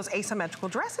think of those asymmetrical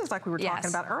dresses like we were talking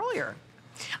about earlier.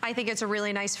 I think it's a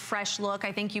really nice, fresh look.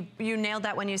 I think you nailed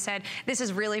that when you said this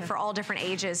is really for all different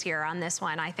ages here on this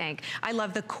one, I think. I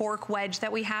love the cork wedge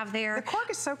that we have there. The cork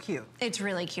is so cute. It's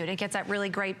really cute. It gets that really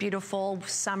great, beautiful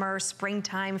summer,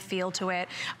 springtime feel to it.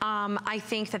 I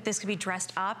think that this could be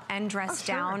dressed up and dressed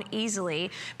down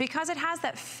easily because it has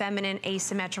that feminine,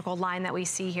 asymmetrical line that we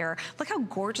see here. Look how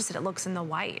gorgeous it looks in the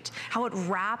white, how it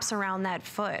wraps around that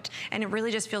foot. And it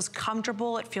really just feels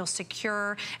comfortable, it feels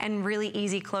secure, and really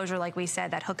easy closure, like we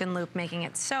said, that hook and loop, making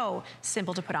it so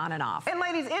simple to put on and off. And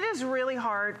ladies, it is really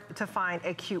hard to find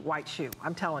a cute white shoe.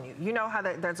 I'm telling you. You know how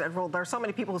there's a rule. There's so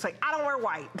many people who say, I don't wear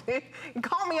white.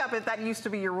 Call me up if that used to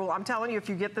be your rule. I'm telling you, if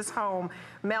you get this home,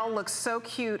 Mel looks so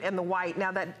cute in the white.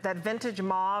 Now that vintage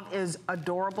mauve is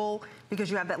adorable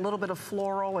because you have that little bit of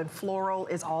floral, and floral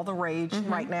is all the rage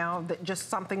right now. Just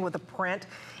something with a print.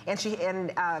 And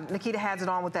Nikita has it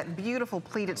on with that beautiful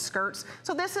pleated skirts.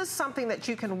 So this is something that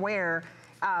you can wear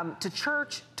to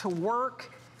church, to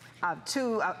work,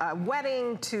 to a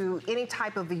wedding, to any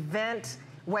type of event,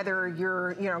 whether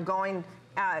you're, you know, going,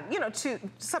 you know, to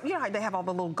some, you know, how they have all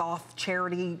the little golf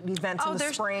charity events in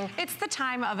the spring. It's the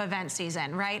time of event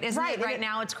season, right? Isn't it? Right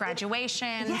now it's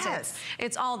graduations,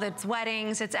 it's all it's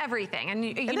weddings, it's everything. And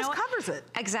you know, this covers it.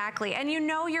 Exactly. And you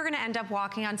know you're gonna end up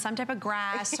walking on some type of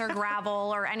grass or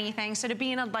gravel or anything. So to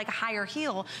be in a higher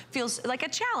heel feels like a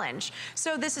challenge.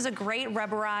 So this is a great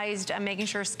rubberized, making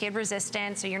sure skid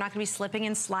resistant, so you're not gonna be slipping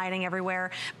and sliding everywhere.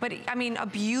 But I mean, a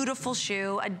beautiful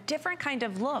shoe, a different kind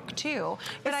of look too.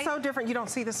 But it's so different. You don't don't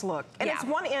see this look. And it's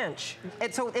 1 inch.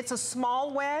 So it's a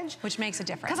small wedge. Which makes a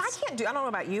difference. Because I don't know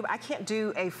about you, but I can't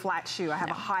do a flat shoe. I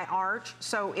have a high arch.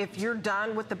 So if you're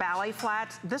done with the ballet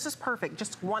flats, this is perfect.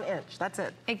 Just 1 inch, that's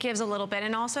it. It gives a little bit.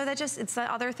 And also it's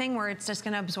the other thing where it's just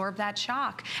gonna absorb that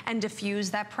shock and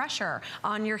diffuse that pressure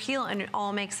on your heel, and it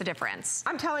all makes a difference.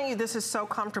 I'm telling you, this is so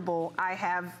comfortable. I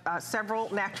have several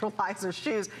naturalizer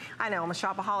shoes. I know, I'm a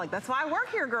shopaholic. That's why I work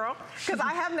here, girl. Because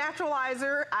I have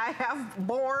naturalizer, I have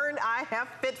Born, I have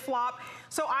FitFlop.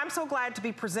 So I'm so glad to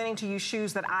be presenting to you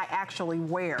shoes that I actually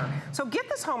wear. So get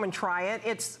this home and try it.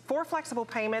 It's 4 flexible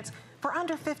payments for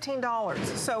under $15.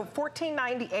 So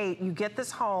 $14.98, you get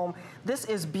this home. This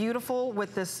is beautiful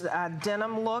with this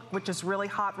denim look, which is really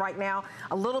hot right now.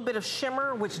 A little bit of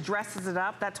shimmer, which dresses it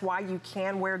up. That's why you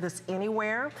can wear this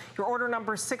anywhere. Your order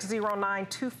number is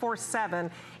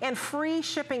 609247, and free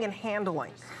shipping and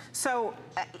handling. So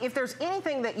if there's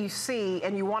anything that you see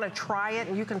and you want to try it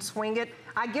and you can swing it,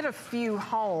 I get a few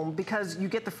home because you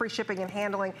get the free shipping and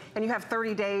handling, and you have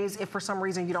 30 days. If for some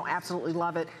reason you don't absolutely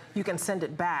love it, you can send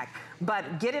it back.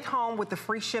 But get it home with the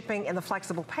free shipping and the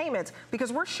flexible payments,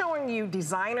 because we're showing you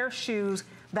designer shoes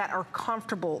that are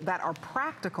comfortable, that are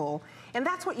practical, and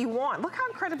that's what you want. Look how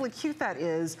incredibly cute that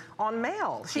is on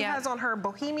Mel. She has on her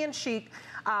bohemian chic.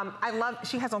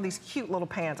 She has on these cute little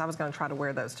pants. I was gonna try to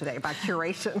wear those today by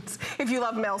Curations. If you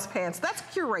love Mel's pants, that's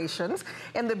Curations.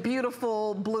 And the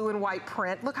beautiful blue and white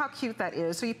print. Look how cute that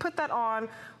is. So you put that on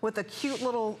with a cute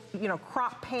little,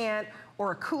 crop pant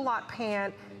or a culotte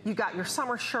pant. You got your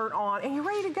summer shirt on, and you're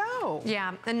ready to go.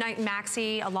 Yeah, a night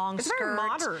maxi, a long skirt. It's very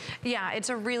modern. Yeah, it's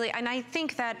a really, and I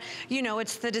think that,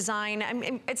 it's the design. I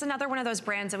mean, it's another one of those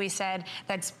brands that we said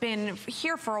that's been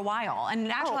here for a while. And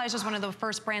Naturalizer is one of the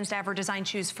first brands to ever design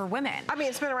shoes for women. I mean,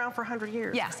 it's been around for 100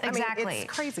 years. Yes, exactly. I mean,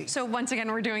 it's crazy. So once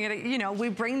again, we're doing it, we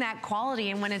bring that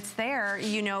quality, and when it's there,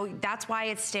 that's why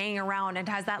it's staying around and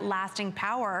has that lasting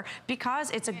power, because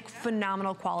it's a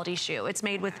phenomenal quality shoe. It's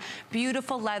made with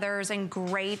beautiful leathers and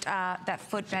great, that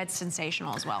footbed's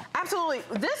sensational as well. Absolutely.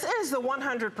 This is the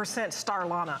 100% star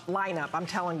lineup, I'm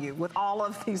telling you, with all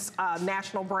of these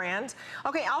national brands.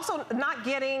 Okay, also not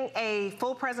getting a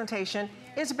full presentation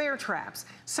is bear traps.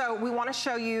 So we want to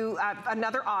show you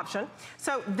another option.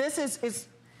 So this is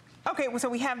okay, so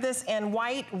we have this in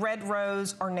white, red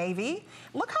rose, or navy.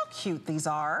 Look how cute these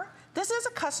are. This is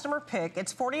a customer pick.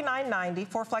 It's $49.90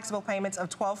 for flexible payments of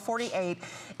 $12.48.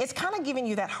 It's kind of giving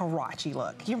you that Huarache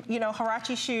look. You know,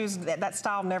 Huarache shoes, that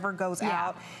style never goes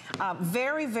out.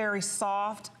 Very, very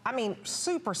soft. I mean,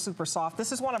 super, super soft.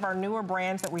 This is one of our newer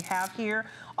brands that we have here.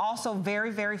 Also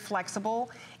very, very flexible.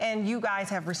 And you guys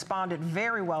have responded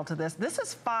very well to this. This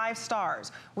is 5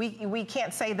 stars. We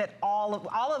can't say that all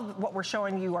of what we're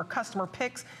showing you are customer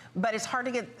picks, but it's hard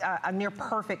to get a near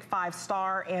perfect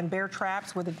 5-star, and Bear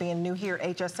Traps, with it being new here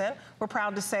at HSN, we're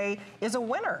proud to say is a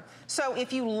winner. So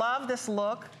if you love this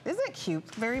look, isn't it cute?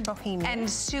 Very bohemian. And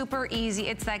super easy.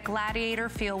 It's that gladiator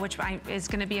feel, which is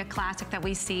gonna be a classic that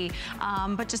we see,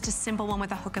 but just a simple one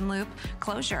with a hook and loop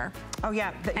closure. Oh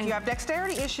yeah, if you have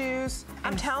dexterity issues,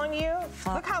 I'm telling you,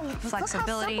 look how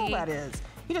simple that is.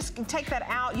 You just can take that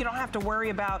out. You don't have to worry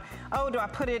about, oh, do I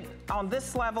put it on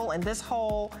this level and this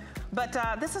hole?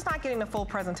 But this is not getting the full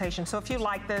presentation. So if you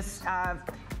like this,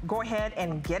 go ahead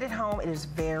and get it home. It is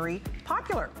very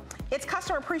popular. It's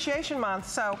Customer Appreciation Month,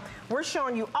 so we're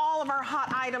showing you all of our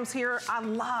hot items here. I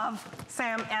love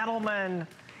Sam Edelman.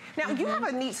 Now, you have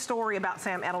a neat story about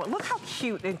Sam Edelman. Look how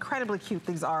cute, incredibly cute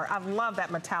these are. I love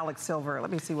that metallic silver. Let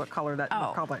me see what color that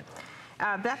color.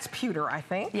 That's pewter, I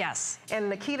think. Yes. And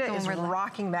Nikita is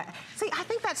rocking that. See, I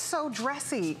think that's so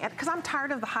dressy, because I'm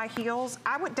tired of the high heels.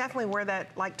 I would definitely wear that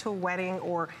like to a wedding,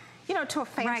 or to a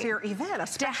fancier event, a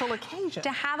special occasion.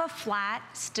 To have a flat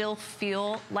still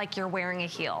feel like you're wearing a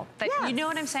heel. You know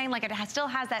what I'm saying? Like, it still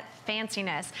has that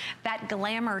fanciness, that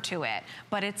glamour to it,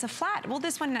 but it's a flat. Well,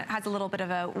 this one has a little bit of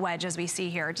a wedge, as we see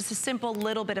here. Just a simple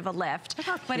little bit of a lift.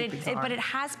 But it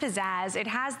has pizzazz. It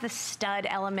has the stud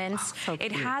elements. So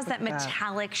it has that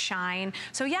metallic shine.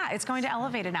 So yeah, it's going to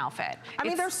elevate an outfit. I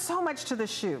mean, there's so much to the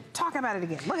shoe. Talk about it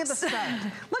again. Look at the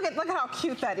stud. look at how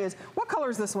cute that is. What color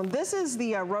is this one? This is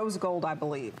the rose gold, I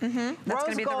believe. That's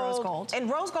going to be the rose gold. And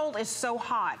rose gold is so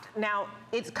hot. Now,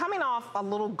 it's coming off a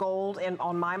little gold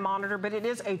on my monitor, but it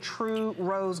is a true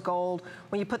rose gold.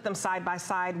 When you put them side by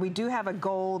side, we do have a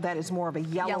gold that is more of a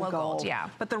yellow gold. Yeah.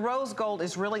 But the rose gold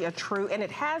is really a true, and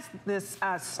it has this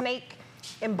snake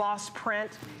embossed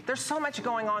print. There's so much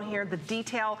going on here. The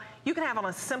detail, you can have on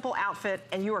a simple outfit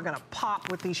and you are gonna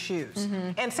pop with these shoes.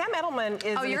 And Sam Edelman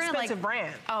is an expensive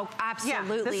brand. Oh,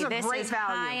 absolutely. Yeah, this is a great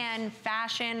value. High-end,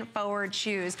 fashion-forward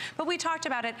shoes. But we talked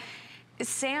about it.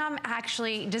 Sam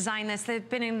actually designed this. They've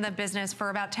been in the business for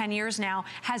about 10 years now,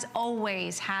 has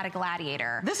always had a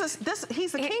Gladiator.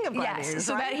 He's the king of gladiators, yes,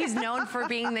 so right? that he's known for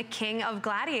being the king of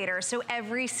gladiators. So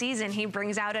every season he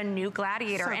brings out a new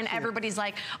gladiator, and everybody's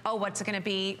like, oh, what's it gonna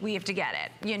be? We have to get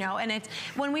it, you know? And it's,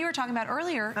 when we were talking about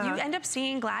earlier, you end up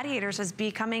seeing gladiators as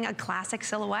becoming a classic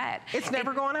silhouette. It's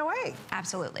never going away.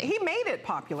 Absolutely. He made it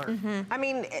popular. I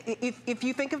mean, if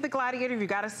you think of the Gladiator, you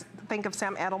gotta think of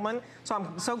Sam Edelman. So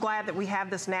I'm so glad that we have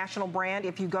this national brand.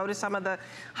 If you go to some of the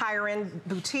higher end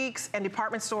boutiques and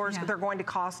department stores, they're going to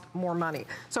cost more money.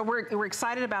 So we're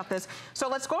excited about this. So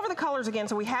let's go over the colors again.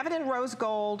 So we have it in rose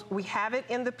gold. We have it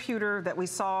in the pewter that we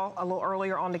saw a little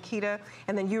earlier on Nikita.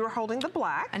 And then you are holding the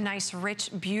black. A nice, rich,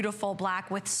 beautiful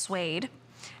black with suede.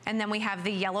 And then we have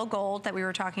the yellow gold that we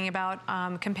were talking about,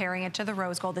 comparing it to the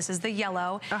rose gold. This is the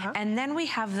yellow. And then we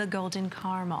have the golden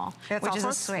caramel, which is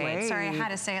a suede. Sorry, I had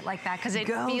to say it like that because it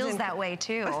feels that way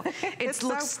too. It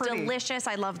looks so delicious.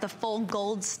 I love the full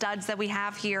gold studs that we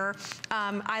have here.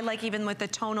 I like even with the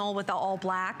tonal, with the all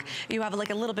black, you have like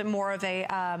a little bit more of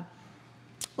a,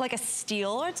 like a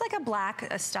steel, or it's like a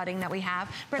black studding that we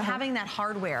have, but having that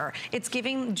hardware, it's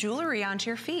giving jewelry onto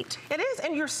your feet. It is,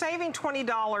 and you're saving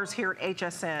 $20 here at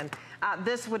HSN.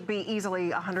 This would be easily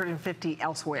 $150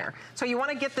 elsewhere. So you want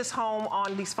to get this home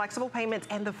on these flexible payments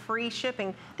and the free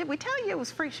shipping. Did we tell you it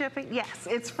was free shipping? Yes,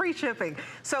 it's free shipping.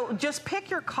 So just pick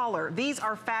your color. These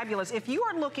are fabulous. If you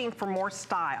are looking for more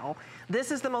style,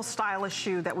 this is the most stylish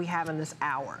shoe that we have in this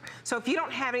hour. So if you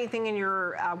don't have anything in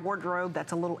your wardrobe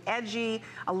that's a little edgy,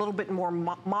 a little bit more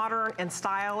modern and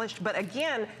stylish, but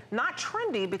again, not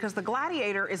trendy because the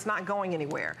Gladiator is not going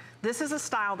anywhere. This is a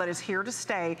style that is here to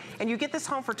stay, and you get this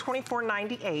home for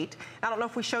 $24.98. I don't know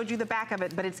if we showed you the back of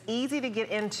it, but it's easy to get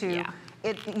into.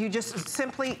 You just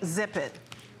simply zip it,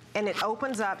 and it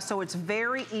opens up, so it's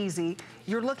very easy.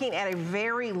 You're looking at a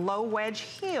very low wedge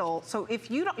heel, so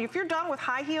if you're done with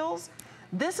high heels,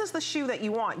 this is the shoe that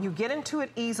you want. You get into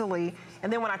it easily,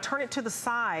 and then when I turn it to the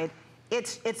side,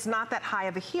 it's not that high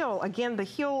of a heel. Again, the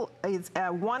heel is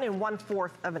 1 1/4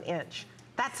 of an inch.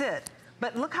 That's it.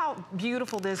 But look how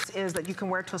beautiful this is that you can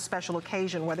wear to a special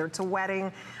occasion, whether it's a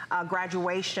wedding,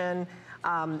 graduation,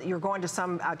 you're going to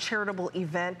some charitable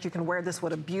event. You can wear this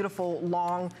with a beautiful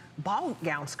long ball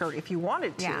gown skirt if you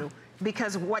wanted to,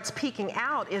 because what's peeking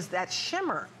out is that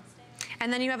shimmer.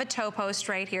 And then you have a toe post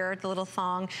right here, the little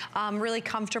thong. Really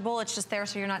comfortable. It's just there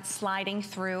so you're not sliding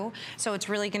through. So it's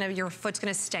really gonna, your foot's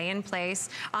gonna stay in place.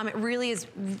 It really is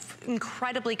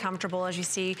incredibly comfortable, as you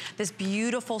see, this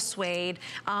beautiful suede,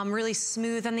 really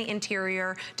smooth on the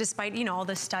interior, despite, you know, all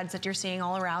the studs that you're seeing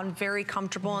all around, very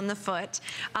comfortable in the foot.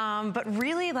 But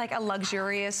really like a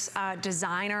luxurious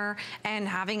designer and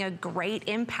having a great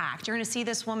impact. You're gonna see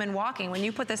this woman walking. When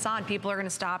you put this on, people are gonna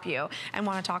stop you and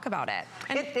wanna talk about it.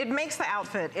 And it makes the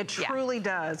outfit. It truly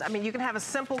does. I mean, you can have a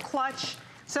simple clutch,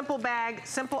 simple bag,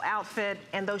 simple outfit,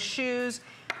 and those shoes,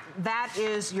 that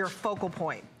is your focal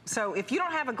point. So if you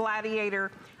don't have a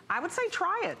Gladiator, I would say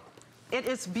try it. It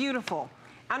is beautiful.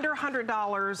 Under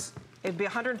 $100, it'd be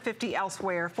 $150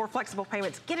 elsewhere for flexible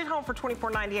payments. Get it home for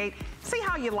 $24.98. See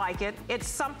how you like it. It's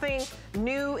something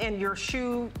new in your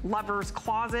shoe lover's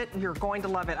closet. You're going to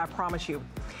love it, I promise you.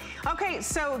 Okay,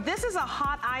 so this is a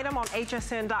hot item on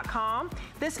hsn.com.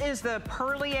 This is the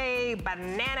Perlier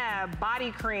Banana Body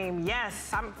Cream.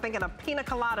 Yes, I'm thinking of pina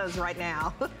coladas right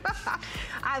now.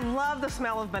 I love the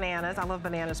smell of bananas. I love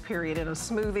bananas, period. In a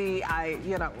smoothie, I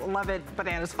love it.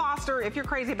 Bananas Foster. If you're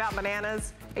crazy about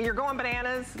bananas, and you're going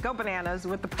bananas, go bananas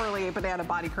with the Perlier Banana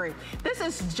Body Cream. This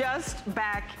is just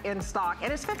back in stock,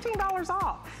 and it's $15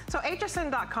 off. So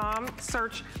hsn.com,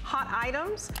 search hot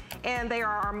items, and they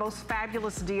are our most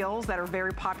fabulous deals that are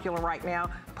very popular right now.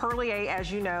 Perlier,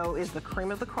 as you know, is the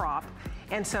cream of the crop.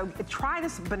 And so try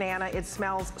this banana. It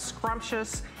smells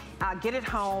scrumptious. Get it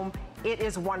home. It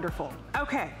is wonderful.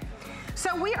 Okay,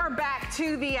 so we are back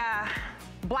to the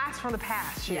blast from the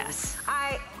past shoes. Yes.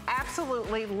 I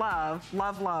absolutely love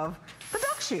the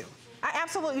duck shoe. I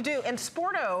absolutely do. And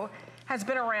Sporto has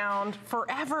been around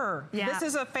forever. Yeah. This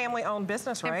is a family-owned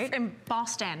business, right? In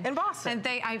Boston. In Boston.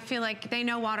 And I feel like they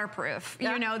know waterproof.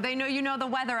 Yeah. You know the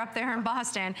weather up there in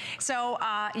Boston. So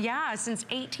yeah, since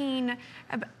late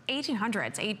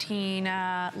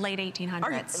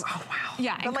 1800s. Oh wow.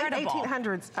 Yeah, the incredible. Late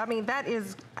 1800s. I mean, that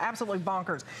is absolutely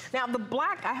bonkers. Now the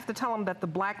black, I have to tell them that the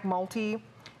black multi,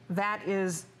 that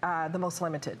is the most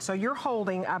limited. So you're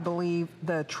holding, I believe,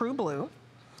 the true blue.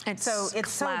 It's so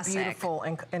beautiful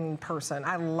in person.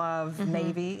 I love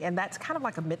navy, and that's kind of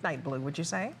like a midnight blue, would you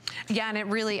say? Yeah, and it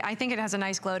really, I think it has a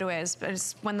nice glow to it.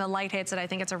 But when the light hits it, I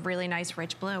think it's a really nice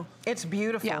rich blue. It's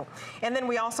beautiful. Yeah. And then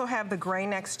we also have the gray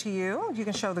next to you. You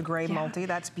can show the gray multi.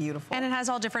 That's beautiful. And it has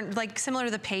all different, like similar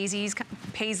to the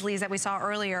paisleys that we saw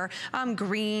earlier,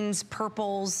 greens,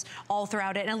 purples, all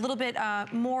throughout it, and a little bit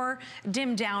more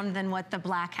dimmed down than what the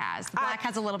black has. The black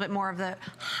has a little bit more of the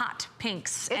hot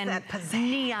pinks and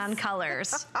neon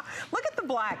colors. Look at the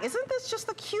black. Isn't this just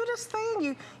the cutest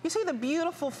thing? You see the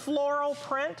beautiful floral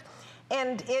print?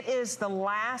 And it is the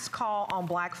last call on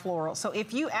black floral. So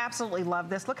if you absolutely love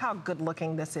this, look how good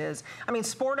looking this is. I mean,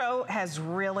 Sporto has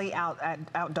really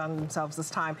outdone themselves this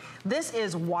time. This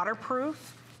is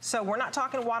waterproof. So we're not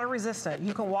talking water resistant.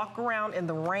 You can walk around in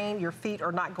the rain. Your feet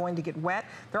are not going to get wet.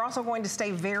 They're also going to stay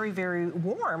very, very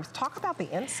warm. Talk about the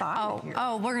inside here.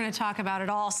 Oh, we're going to talk about it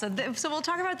all. So we'll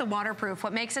talk about the waterproof.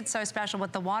 What makes it so special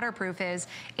with the waterproof is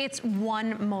it's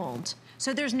one mold.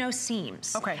 So there's no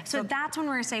seams. Okay. So that's when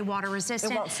we're going to say water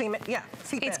resistant. It won't seam it. Yeah.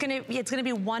 It's going to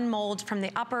be one mold from the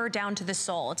upper down to the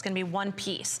sole. It's going to be one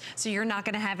piece. So you're not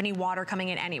going to have any water coming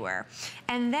in anywhere.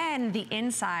 And then the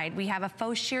inside, we have a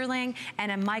faux shearling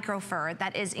and a micro fur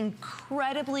that is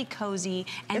incredibly cozy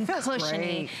and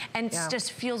cushiony and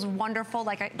just feels wonderful,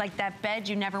 like that bed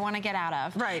you never want to get out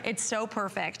of. Right. It's so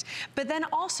perfect. But then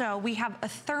also we have a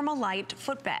Thermalite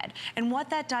footbed, and what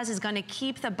that does is going to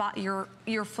keep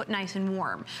your foot nice and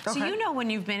warm. So you know when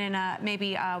you've been in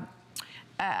maybe a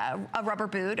rubber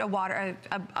boot,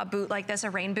 a boot like this, a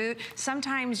rain boot,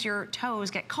 sometimes your toes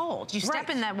get cold. You step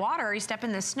in that water, you step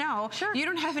in the snow, you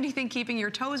don't have anything keeping your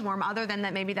toes warm other than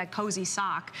maybe that cozy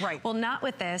sock. Right. Well, not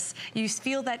with this. You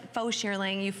feel that faux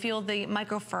shearling, you feel the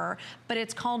micro fur, but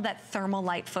it's called that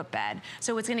Thermalite footbed.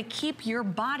 So it's gonna keep your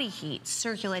body heat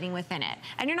circulating within it.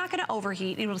 And you're not gonna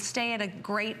overheat, it will stay at a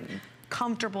great,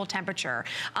 comfortable temperature.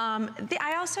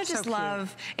 I also just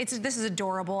love, this is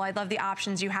adorable. I love the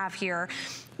options you have here.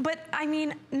 But I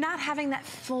mean, not having that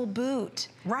full boot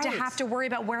to have to worry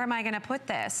about where am I gonna put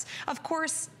this. Of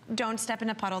course, don't step in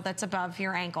a puddle that's above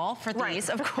your ankle for these,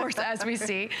 of course, as we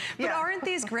see. But aren't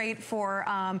these great for,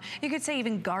 you could say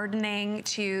even gardening,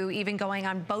 to even going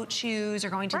on boat shoes or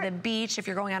going to the beach if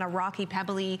you're going on a rocky,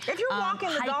 pebbly, if you're walking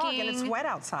the dog and it's wet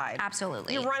outside.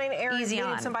 Absolutely. You're running errands,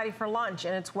 meeting somebody for lunch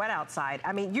and it's wet outside.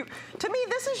 I mean, to me,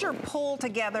 this is your pull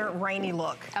together rainy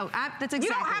look. Oh, that's exactly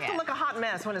You don't have to look a hot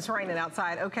mess when it's raining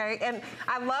outside, okay? And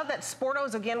I love that Sporto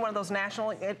is, again, one of those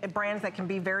national brands that can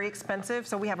be very expensive.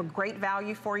 So we have a great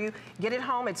value for you. Get it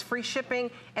home, it's free shipping,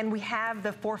 and we have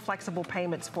the 4 flexible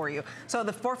payments for you. So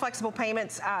the 4 flexible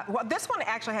payments, well, this one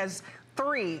actually has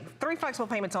three flexible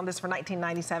payments on this for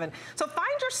 $19.97. So find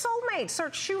your soulmate.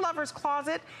 Search Shoe Lover's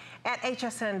Closet at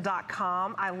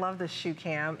hsn.com. I love this shoe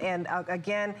cam. And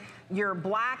again, your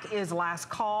black is last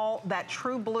call. That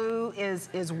true blue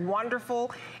is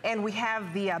wonderful. And we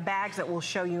have the bags that we'll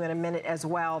show you in a minute as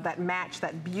well that match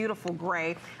that beautiful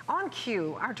gray. On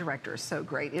cue, our director is so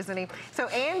great, isn't he? So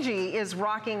Angie is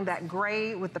rocking that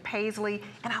gray with the paisley,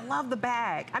 and I love the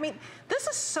bag. I mean, this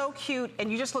is so cute,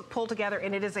 and you just look pulled together,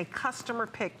 and it is a customer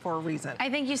pick for a reason. I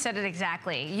think you said it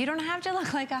exactly. You don't have to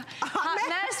look like a hot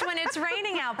mess when it's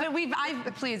raining out. But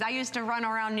I used to run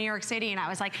around New York City, and I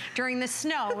was like, during the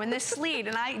snow and the sleet,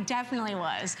 and I definitely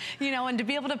was, you know, and to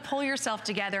be able to pull yourself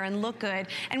together and look good.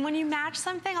 And when you match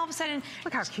something, all of a sudden,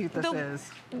 look how cute this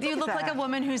is. You look like a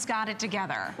woman who's got it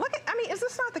together. Look at, I mean, is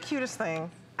this not the cutest thing?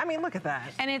 I mean, look at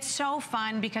that. And it's so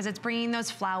fun because it's bringing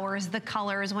those flowers, the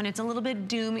colors, when it's a little bit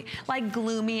doomy, like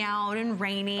gloomy out and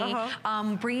rainy.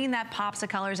 Bringing that pops of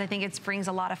colors, I think it brings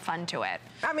a lot of fun to it.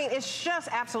 I mean, it's just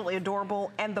absolutely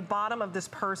adorable. And the bottom of this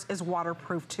purse is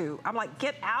waterproof too. I'm like,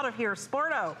 get out of here,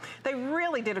 Sporto. They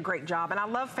really did a great job. And I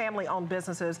love family-owned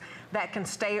businesses that can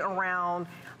stay around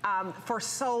for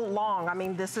so long. I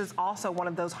mean, this is also one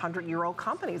of those 100-year-old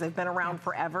companies. They've been around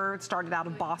forever. It started out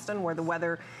of Boston where the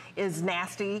weather is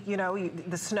nasty. You know,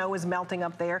 the snow is melting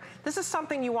up there. This is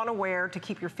something you want to wear to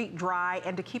keep your feet dry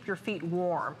and to keep your feet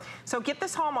warm. So get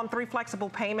this home on 3 flexible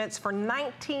payments. For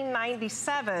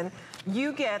 $19.97,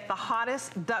 you get the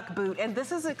hottest duck boot, and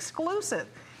this is exclusive.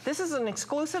 This is an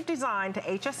exclusive design to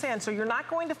HSN, so you're not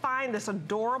going to find this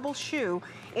adorable shoe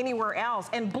anywhere else.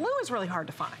 And blue is really hard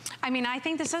to find. I mean, I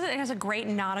think it has a great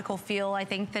nautical feel. I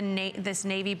think this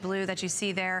navy blue that you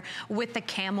see there with the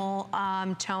camel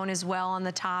tone as well on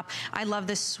the top. I love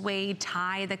the suede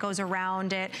tie that goes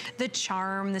around it, the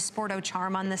charm, the Sporto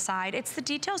charm on the side. It's the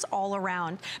details all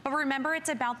around. But remember, it's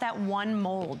about that one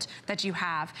mold that you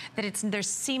have, that they're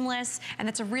seamless, and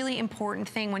that's a really important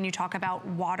thing when you talk about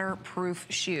waterproof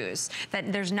shoes. shoes,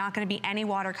 that there's not gonna be any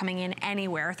water coming in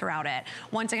anywhere throughout it.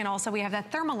 Once again, also we have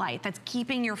that Thermalite that's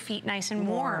keeping your feet nice and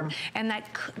warm. And that,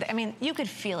 I mean, you could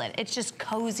feel it. It's just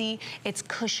cozy, it's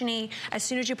cushiony. As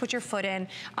soon as you put your foot in,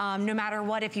 no matter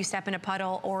what, if you step in a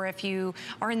puddle or if you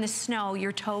are in the snow,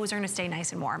 your toes are gonna stay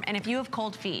nice and warm. And if you have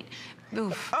cold feet,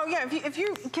 oof. Oh yeah,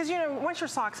 because you know, once your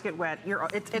socks get wet,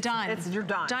 it's done. You're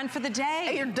done. Done for the day.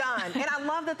 And you're done. And I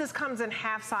love that this comes in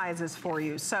half sizes for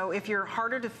you. So if you're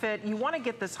harder to fit, you want to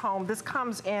get this home. This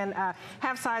comes in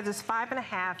half sizes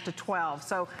 5.5 to 12.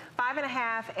 So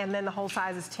 5.5, and then the whole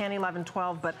size is 10, 11,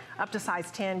 12. But up to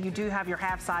size 10, you do have your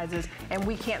half sizes, and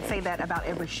we can't say that about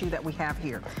every shoe that we have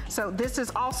here. So this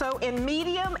is also in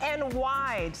medium and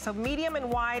wide. So medium and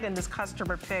wide in this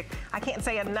customer pick. I can't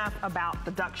say enough about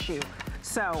the duck shoe.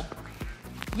 So,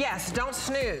 yes, don't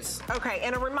snooze. Okay,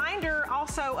 and a reminder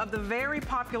also of the very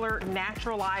popular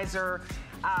Naturalizer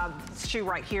shoe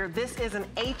right here. This is an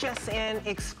HSN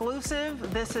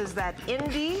exclusive. This is that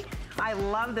Indie. I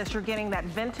love this. You're getting that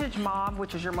vintage mauve,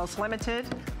 which is your most limited.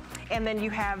 And then you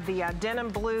have the denim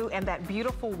blue and that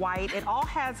beautiful white. It all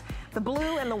has, the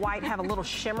blue and the white have a little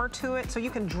shimmer to it, so you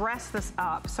can dress this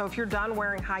up. So if you're done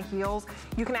wearing high heels,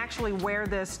 you can actually wear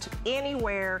this to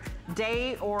anywhere,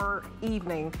 day or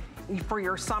evening, for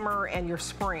your summer and your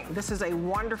spring. This is a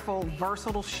wonderful,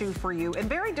 versatile shoe for you, and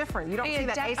very different. You don't see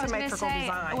that asymmetrical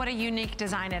design. What a unique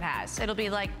design it has. It'll be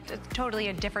like totally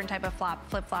a different type of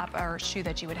flip-flop or shoe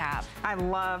that you would have. I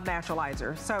love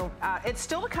Naturalizer. So it's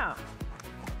still to come.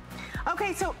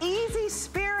 Okay, so Easy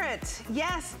Spirit.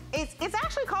 Yes, it's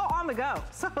actually called On The Go.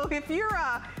 So if you're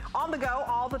on the go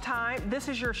all the time, this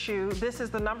is your shoe. This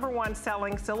is the #1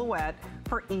 selling silhouette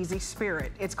for Easy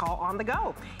Spirit. It's called On The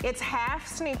Go. It's half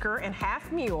sneaker and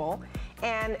half mule,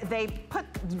 and they put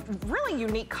really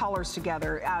unique colors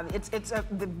together. It's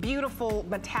the beautiful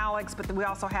metallics, but we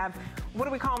also have, what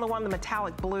do we call the one, the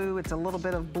metallic blue? It's a little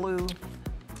bit of blue.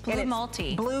 Blue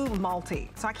multi. Blue multi.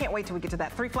 So I can't wait till we get to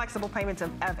that. 3 flexible payments of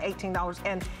 $18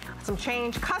 and some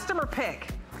change. Customer pick.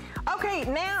 Okay,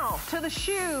 now to the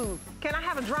shoe. Can I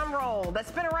have a drum roll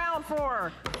that's been around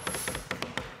for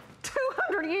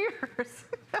 200 years?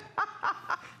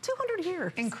 200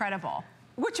 years. Incredible.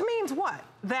 Which means what?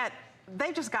 That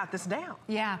they just got this down.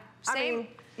 Yeah. I mean,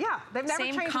 yeah, they've never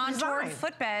changed the design. Same contoured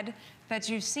footbed that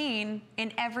you've seen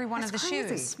in every one of the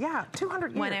shoes. Yeah, 200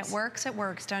 years. When it works, it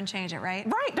works. Don't change it, right?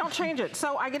 Right, don't change it.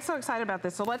 So I get so excited about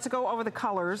this. So let's go over the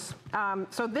colors.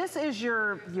 So this is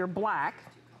your black.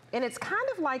 And it's kind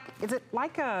of like, is it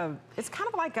like a, it's kind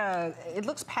of like a, it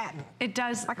looks patent. It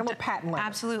does. Like a little patent leather.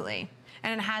 Absolutely.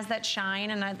 And it has that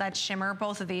shine and that shimmer.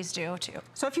 Both of these do too.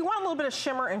 So if you want a little bit of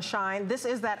shimmer and shine, this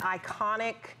is that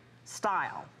iconic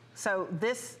style. So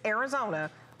this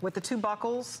Arizona with the 2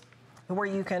 buckles, where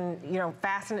you can, you know,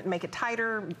 fasten it, make it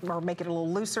tighter or make it a little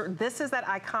looser. This is that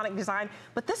iconic design,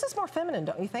 but this is more feminine,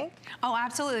 don't you think? Oh,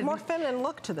 absolutely. More feminine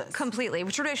look to this. Completely.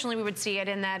 Traditionally, we would see it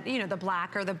in that, you know, the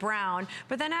black or the brown,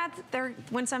 but then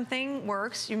when something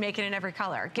works, you make it in every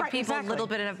color. Give people a little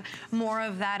bit of more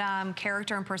of that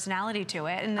character and personality to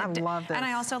it. And I love this. And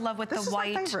I also love with this the white.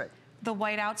 Is my favorite. The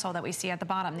white outsole that we see at the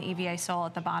bottom, the EVA sole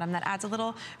at the bottom, that adds a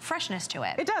little freshness to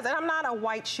it. It does, and I'm not a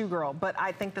white shoe girl, but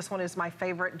I think this one is my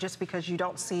favorite just because you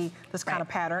don't see this kind of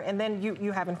pattern. And then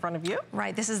you have in front of you.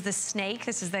 Right, this is the snake.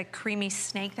 This is the creamy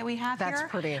snake that we have here. That's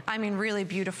pretty. I mean, really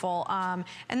beautiful.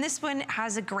 And this one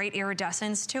has a great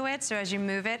iridescence to it, so as you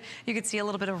move it, you can see a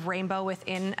little bit of rainbow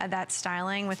within that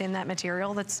styling, within that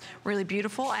material. That's really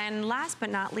beautiful. And last but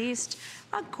not least,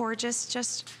 a gorgeous,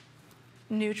 just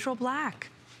neutral black.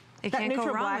 You can't go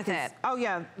wrong with it. Oh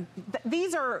yeah,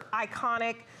 these are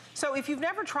iconic. So if you've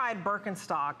never tried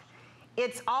Birkenstock,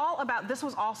 it's all about, this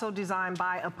was also designed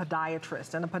by a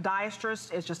podiatrist, and a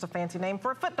podiatrist is just a fancy name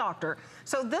for a foot doctor.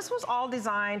 So this was all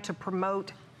designed to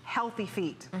promote healthy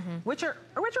feet, which are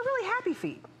really happy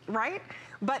feet, right?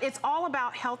 But it's all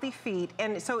about healthy feet,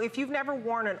 and so if you've never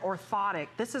worn an orthotic,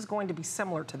 this is going to be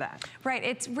similar to that. Right,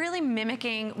 it's really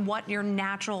mimicking what your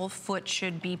natural foot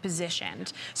should be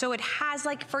positioned. So it has,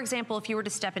 like, for example, if you were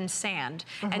to step in sand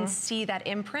and see that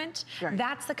imprint,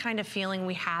 that's the kind of feeling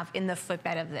we have in the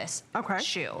footbed of this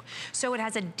shoe. So it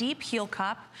has a deep heel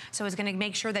cup, so it's gonna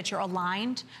make sure that you're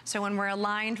aligned. So when we're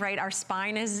aligned, right, our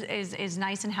spine is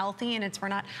nice and healthy, and we're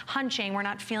not hunching, we're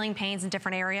not feeling pains in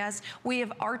different areas. We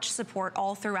have arch support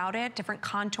all throughout it, different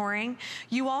contouring.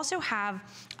 You also have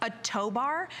a toe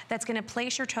bar that's gonna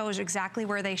place your toes exactly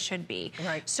where they should be.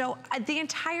 Right. So the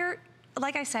entire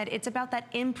like I said, it's about that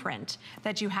imprint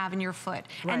that you have in your foot.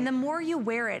 Right. And the more you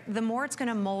wear it, the more it's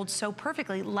gonna mold so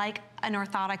perfectly like an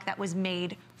orthotic that was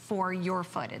made for your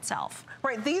foot itself.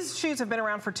 Right, these shoes have been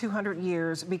around for 200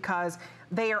 years because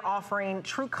they are offering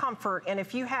true comfort. And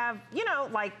if you have, you know,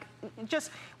 like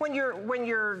just when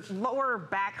your lower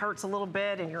back hurts a little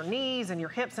bit and your knees and your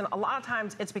hips, and a lot of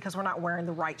times it's because we're not wearing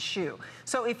the right shoe.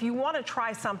 So if you want to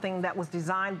try something that was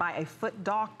designed by a foot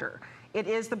doctor, it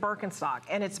is the Birkenstock,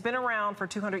 and it's been around for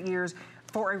 200 years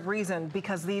for a reason,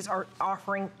 because these are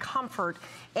offering comfort.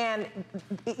 And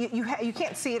you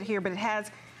can't see it here, but it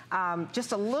has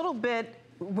just a little bit.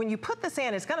 When you put this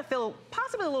in, it's gonna feel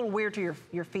possibly a little weird to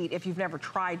your feet if you've never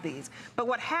tried these. But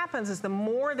what happens is the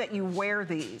more that you wear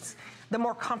these, the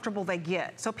more comfortable they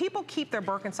get. So people keep their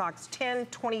Birkenstocks 10,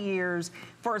 20 years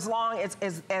for as long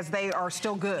as they are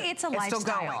still good. It's a lifestyle.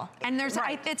 Still going. And there's,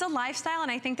 right. it's a lifestyle,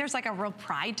 and I think there's like a real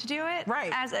pride to do it.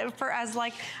 Right. As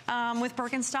like with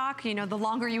Birkenstock, you know, the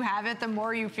longer you have it, the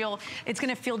more you feel, it's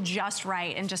gonna feel just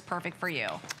right and just perfect for you.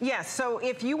 Yes, so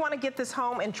if you wanna get this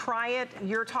home and try it,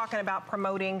 you're talking about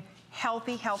promoting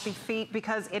healthy feet,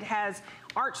 because it has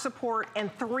arch support in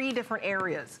 3 different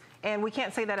areas. And we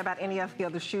can't say that about any of the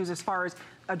other shoes as far as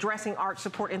addressing arch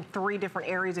support in 3 different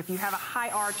areas. If you have a high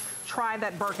arch, try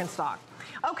that Birkenstock.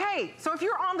 Okay, so if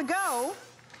you're on the go,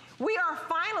 we are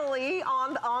finally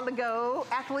on the go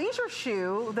athleisure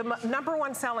shoe, the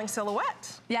 #1 selling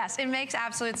silhouette. Yes, it makes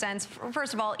absolute sense.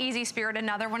 First of all, Easy Spirit,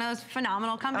 another one of those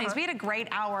phenomenal companies. We had a great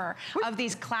hour of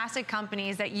these classic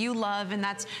companies that you love, and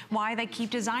that's why they keep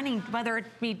designing, whether it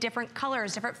be different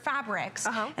colors, different fabrics,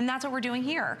 and that's what we're doing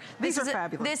here. These are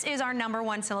fabulous. This is our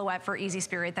 #1 silhouette for Easy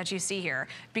Spirit that you see here,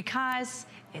 because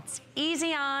it's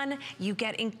easy on, you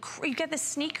get the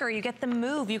sneaker, you get the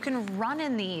move, you can run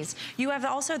in these. You have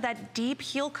also that deep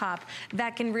heel cup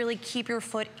that can really keep your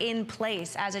foot in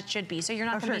place as it should be, so you're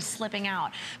not gonna be slipping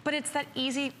out. But it's that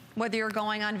easy, whether you're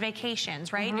going on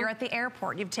vacations, right? You're at the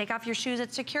airport, you take off your shoes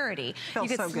at security. Feels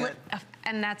you could so good.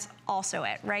 And that's also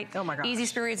it, right? Oh my gosh. Easy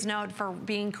Spirit is known for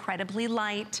being incredibly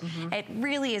light. It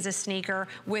really is a sneaker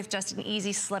with just an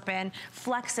easy slip in,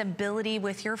 flexibility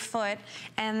with your foot,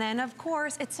 and then of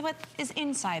course, it's what is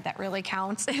inside that really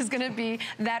counts, is gonna be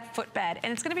that footbed,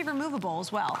 and it's gonna be removable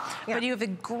as well. But you have a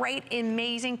great,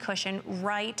 amazing cushion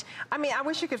right, I mean, I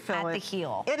wish you could feel at the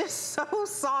heel. It is so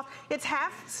soft. It's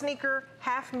half sneaker,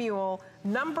 half mule,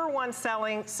 #1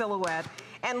 selling silhouette.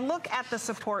 And look at the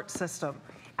support system.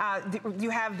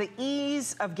 You have the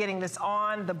ease of getting this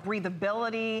on, the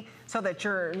breathability, so that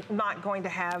you're not going to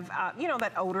have, you know,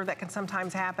 that odor that can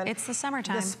sometimes happen. It's the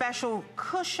summertime. The special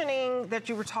cushioning that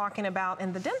you were talking about,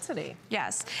 and the density.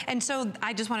 Yes, and so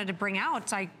I just wanted to bring out,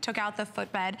 so I took out the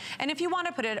footbed, and if you want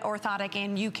to put an orthotic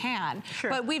in, you can.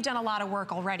 But we've done a lot of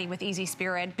work already with Easy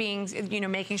Spirit, being, you know,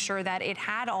 making sure that it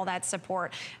had all that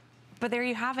support. But there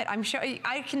you have it. I'm sure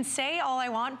I can say all I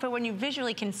want, but when you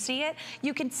visually can see it,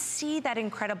 you can see that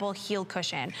incredible heel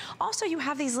cushion. Also, you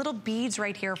have these little beads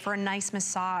right here for a nice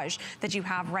massage that you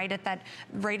have right at that,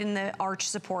 right in the arch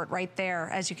support right there,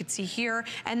 as you can see here.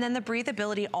 And then the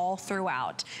breathability all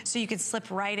throughout. So you can slip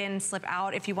right in, slip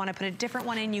out. If you want to put a different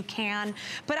one in, you can.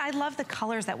 But I love the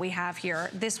colors that we have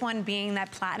here. This one being that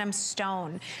platinum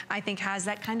stone, I think has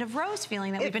that kind of rose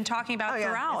feeling that we've been talking about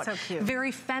throughout. It's so cute.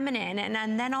 Very feminine.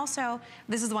 And then also,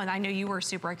 this is the one I know you were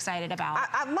super excited about.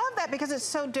 I love that because it's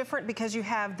so different, because you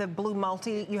have the blue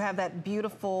multi, you have that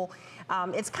beautiful,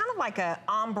 it's kind of like a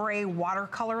ombre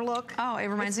watercolor look. Oh, it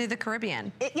reminds me of the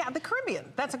Caribbean. Yeah, the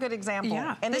Caribbean. That's a good example.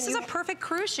 Yeah, and this is a perfect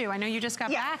cruise shoe. I know you just got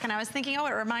back, and I was thinking, oh,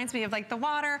 it reminds me of like the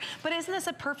water, but isn't this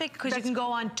a perfect, because you can go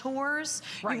on tours.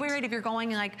 You wear it if you're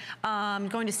going like,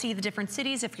 going to see the different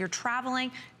cities, if you're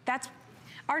traveling. That's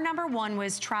our #1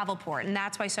 was Travelport, and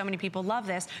that's why so many people love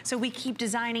this. So we keep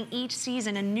designing each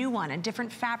season a new one, a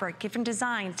different fabric, different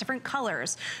designs, different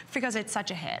colors, because it's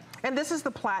such a hit. And this is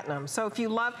the platinum. So if you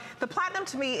love, the platinum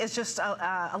to me is just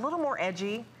a little more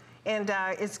edgy, and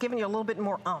it's giving you a little bit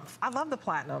more oomph. I love the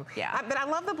platinum. But I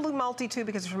love the blue multi too,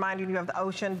 because it's reminding you of the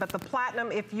ocean. But the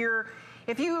platinum, if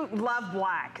you love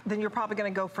black, then you're probably gonna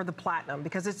go for the platinum,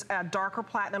 because it's a darker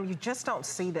platinum. You just don't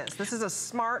see this. This is a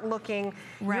smart looking,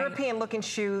 European looking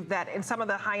shoe that in some of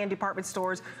the high-end department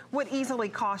stores would easily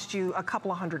cost you a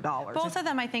couple of $100s. Both of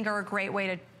them, I think, are a great way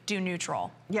to do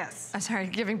neutral. Yes. Sorry,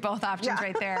 giving both options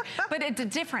right there. But it's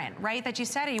different, right? That you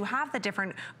said it, you have the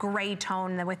different gray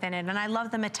tone within it. And I love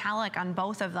the metallic on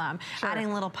both of them, adding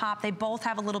a little pop. They both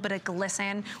have a little bit of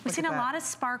glisten. We've seen a lot of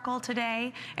sparkle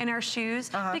today in our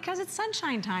shoes because it's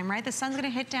sunshine time, right? The sun's gonna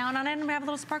hit down on it and we have a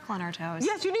little sparkle on our toes.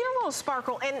 Yes, you need a little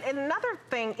sparkle. And another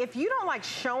thing, if you don't like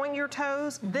showing your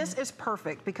toes, this is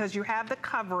perfect because you have the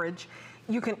coverage.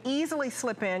 You can easily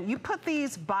slip in. You put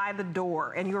these by the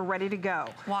door and you're ready to go.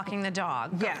 Walking the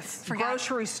dog. Yes,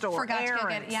 grocery store,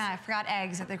 errands. I forgot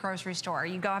eggs at the grocery store.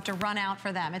 You have to run out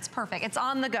for them. It's perfect. It's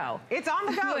on the go. It's on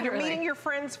the go. You're meeting your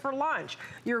friends for lunch.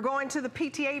 You're going to the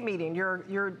PTA meeting.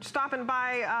 You're stopping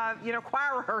by, you know,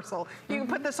 choir rehearsal. You can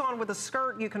put this on with a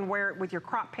skirt. You can wear it with your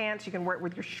crop pants. You can wear it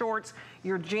with your shorts,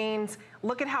 your jeans.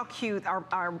 Look at how cute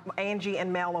our Angie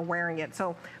and Mel are wearing it.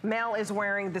 So Mel is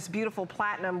wearing this beautiful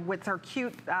platinum with her cute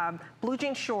blue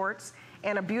jean shorts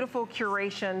and a beautiful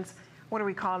Curations, what do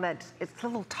we call that? It's a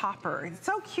little topper. It's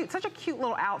so cute, such a cute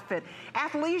little outfit.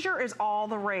 Athleisure is all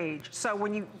the rage. So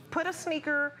when you put a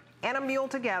sneaker and a mule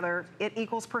together, it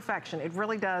equals perfection. It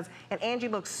really does. And Angie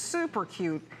looks super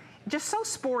cute, just so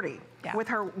sporty with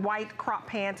her white crop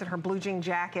pants and her blue jean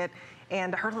jacket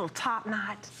and her little top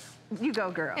knot. You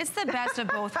go, girl. It's the best of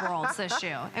both worlds, this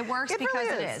shoe. It works because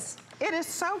it is. It is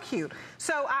so cute.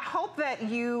 So I hope that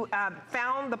you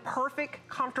found the perfect,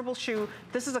 comfortable shoe.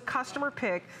 This is a customer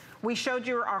pick. We showed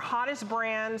you our hottest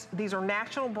brands. These are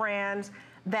national brands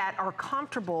that are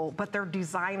comfortable, but they're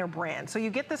designer brands. So you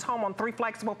get this home on 3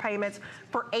 flexible payments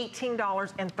for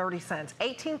 $18.30.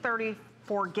 $18.30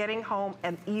 for getting home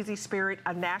an Easy Spirit,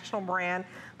 a national brand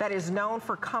that is known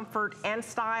for comfort and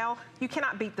style. You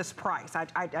cannot beat this price.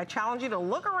 I challenge you to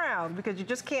look around because you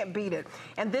just can't beat it.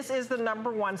 And this is the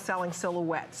 #1 selling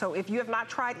silhouette. So if you have not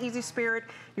tried Easy Spirit,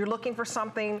 you're looking for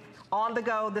something on the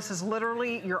go, this is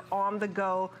literally your on the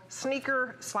go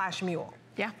sneaker / mule.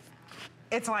 Yeah.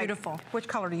 It's like, beautiful. Which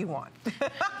color do you want?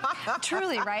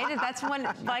 Truly, right? That's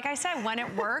when, like I said, when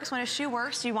it works, when a shoe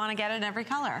works, you want to get it in every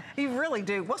color. You really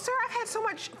do. Well, Sarah, I've had so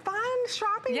much fun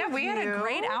shopping with you. Yeah, we had a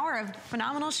great hour of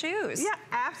phenomenal shoes. Yeah,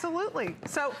 absolutely.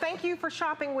 So thank you for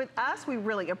shopping with us. We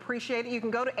really appreciate it. You can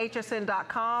go to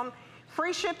hsn.com.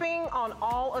 Free shipping on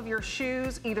all of your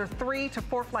shoes, either 3 to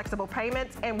 4 flexible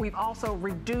payments, and we've also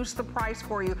reduced the price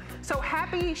for you. So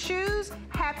happy shoes,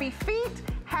 happy feet,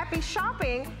 happy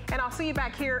shopping, and I'll see you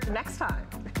back here next time.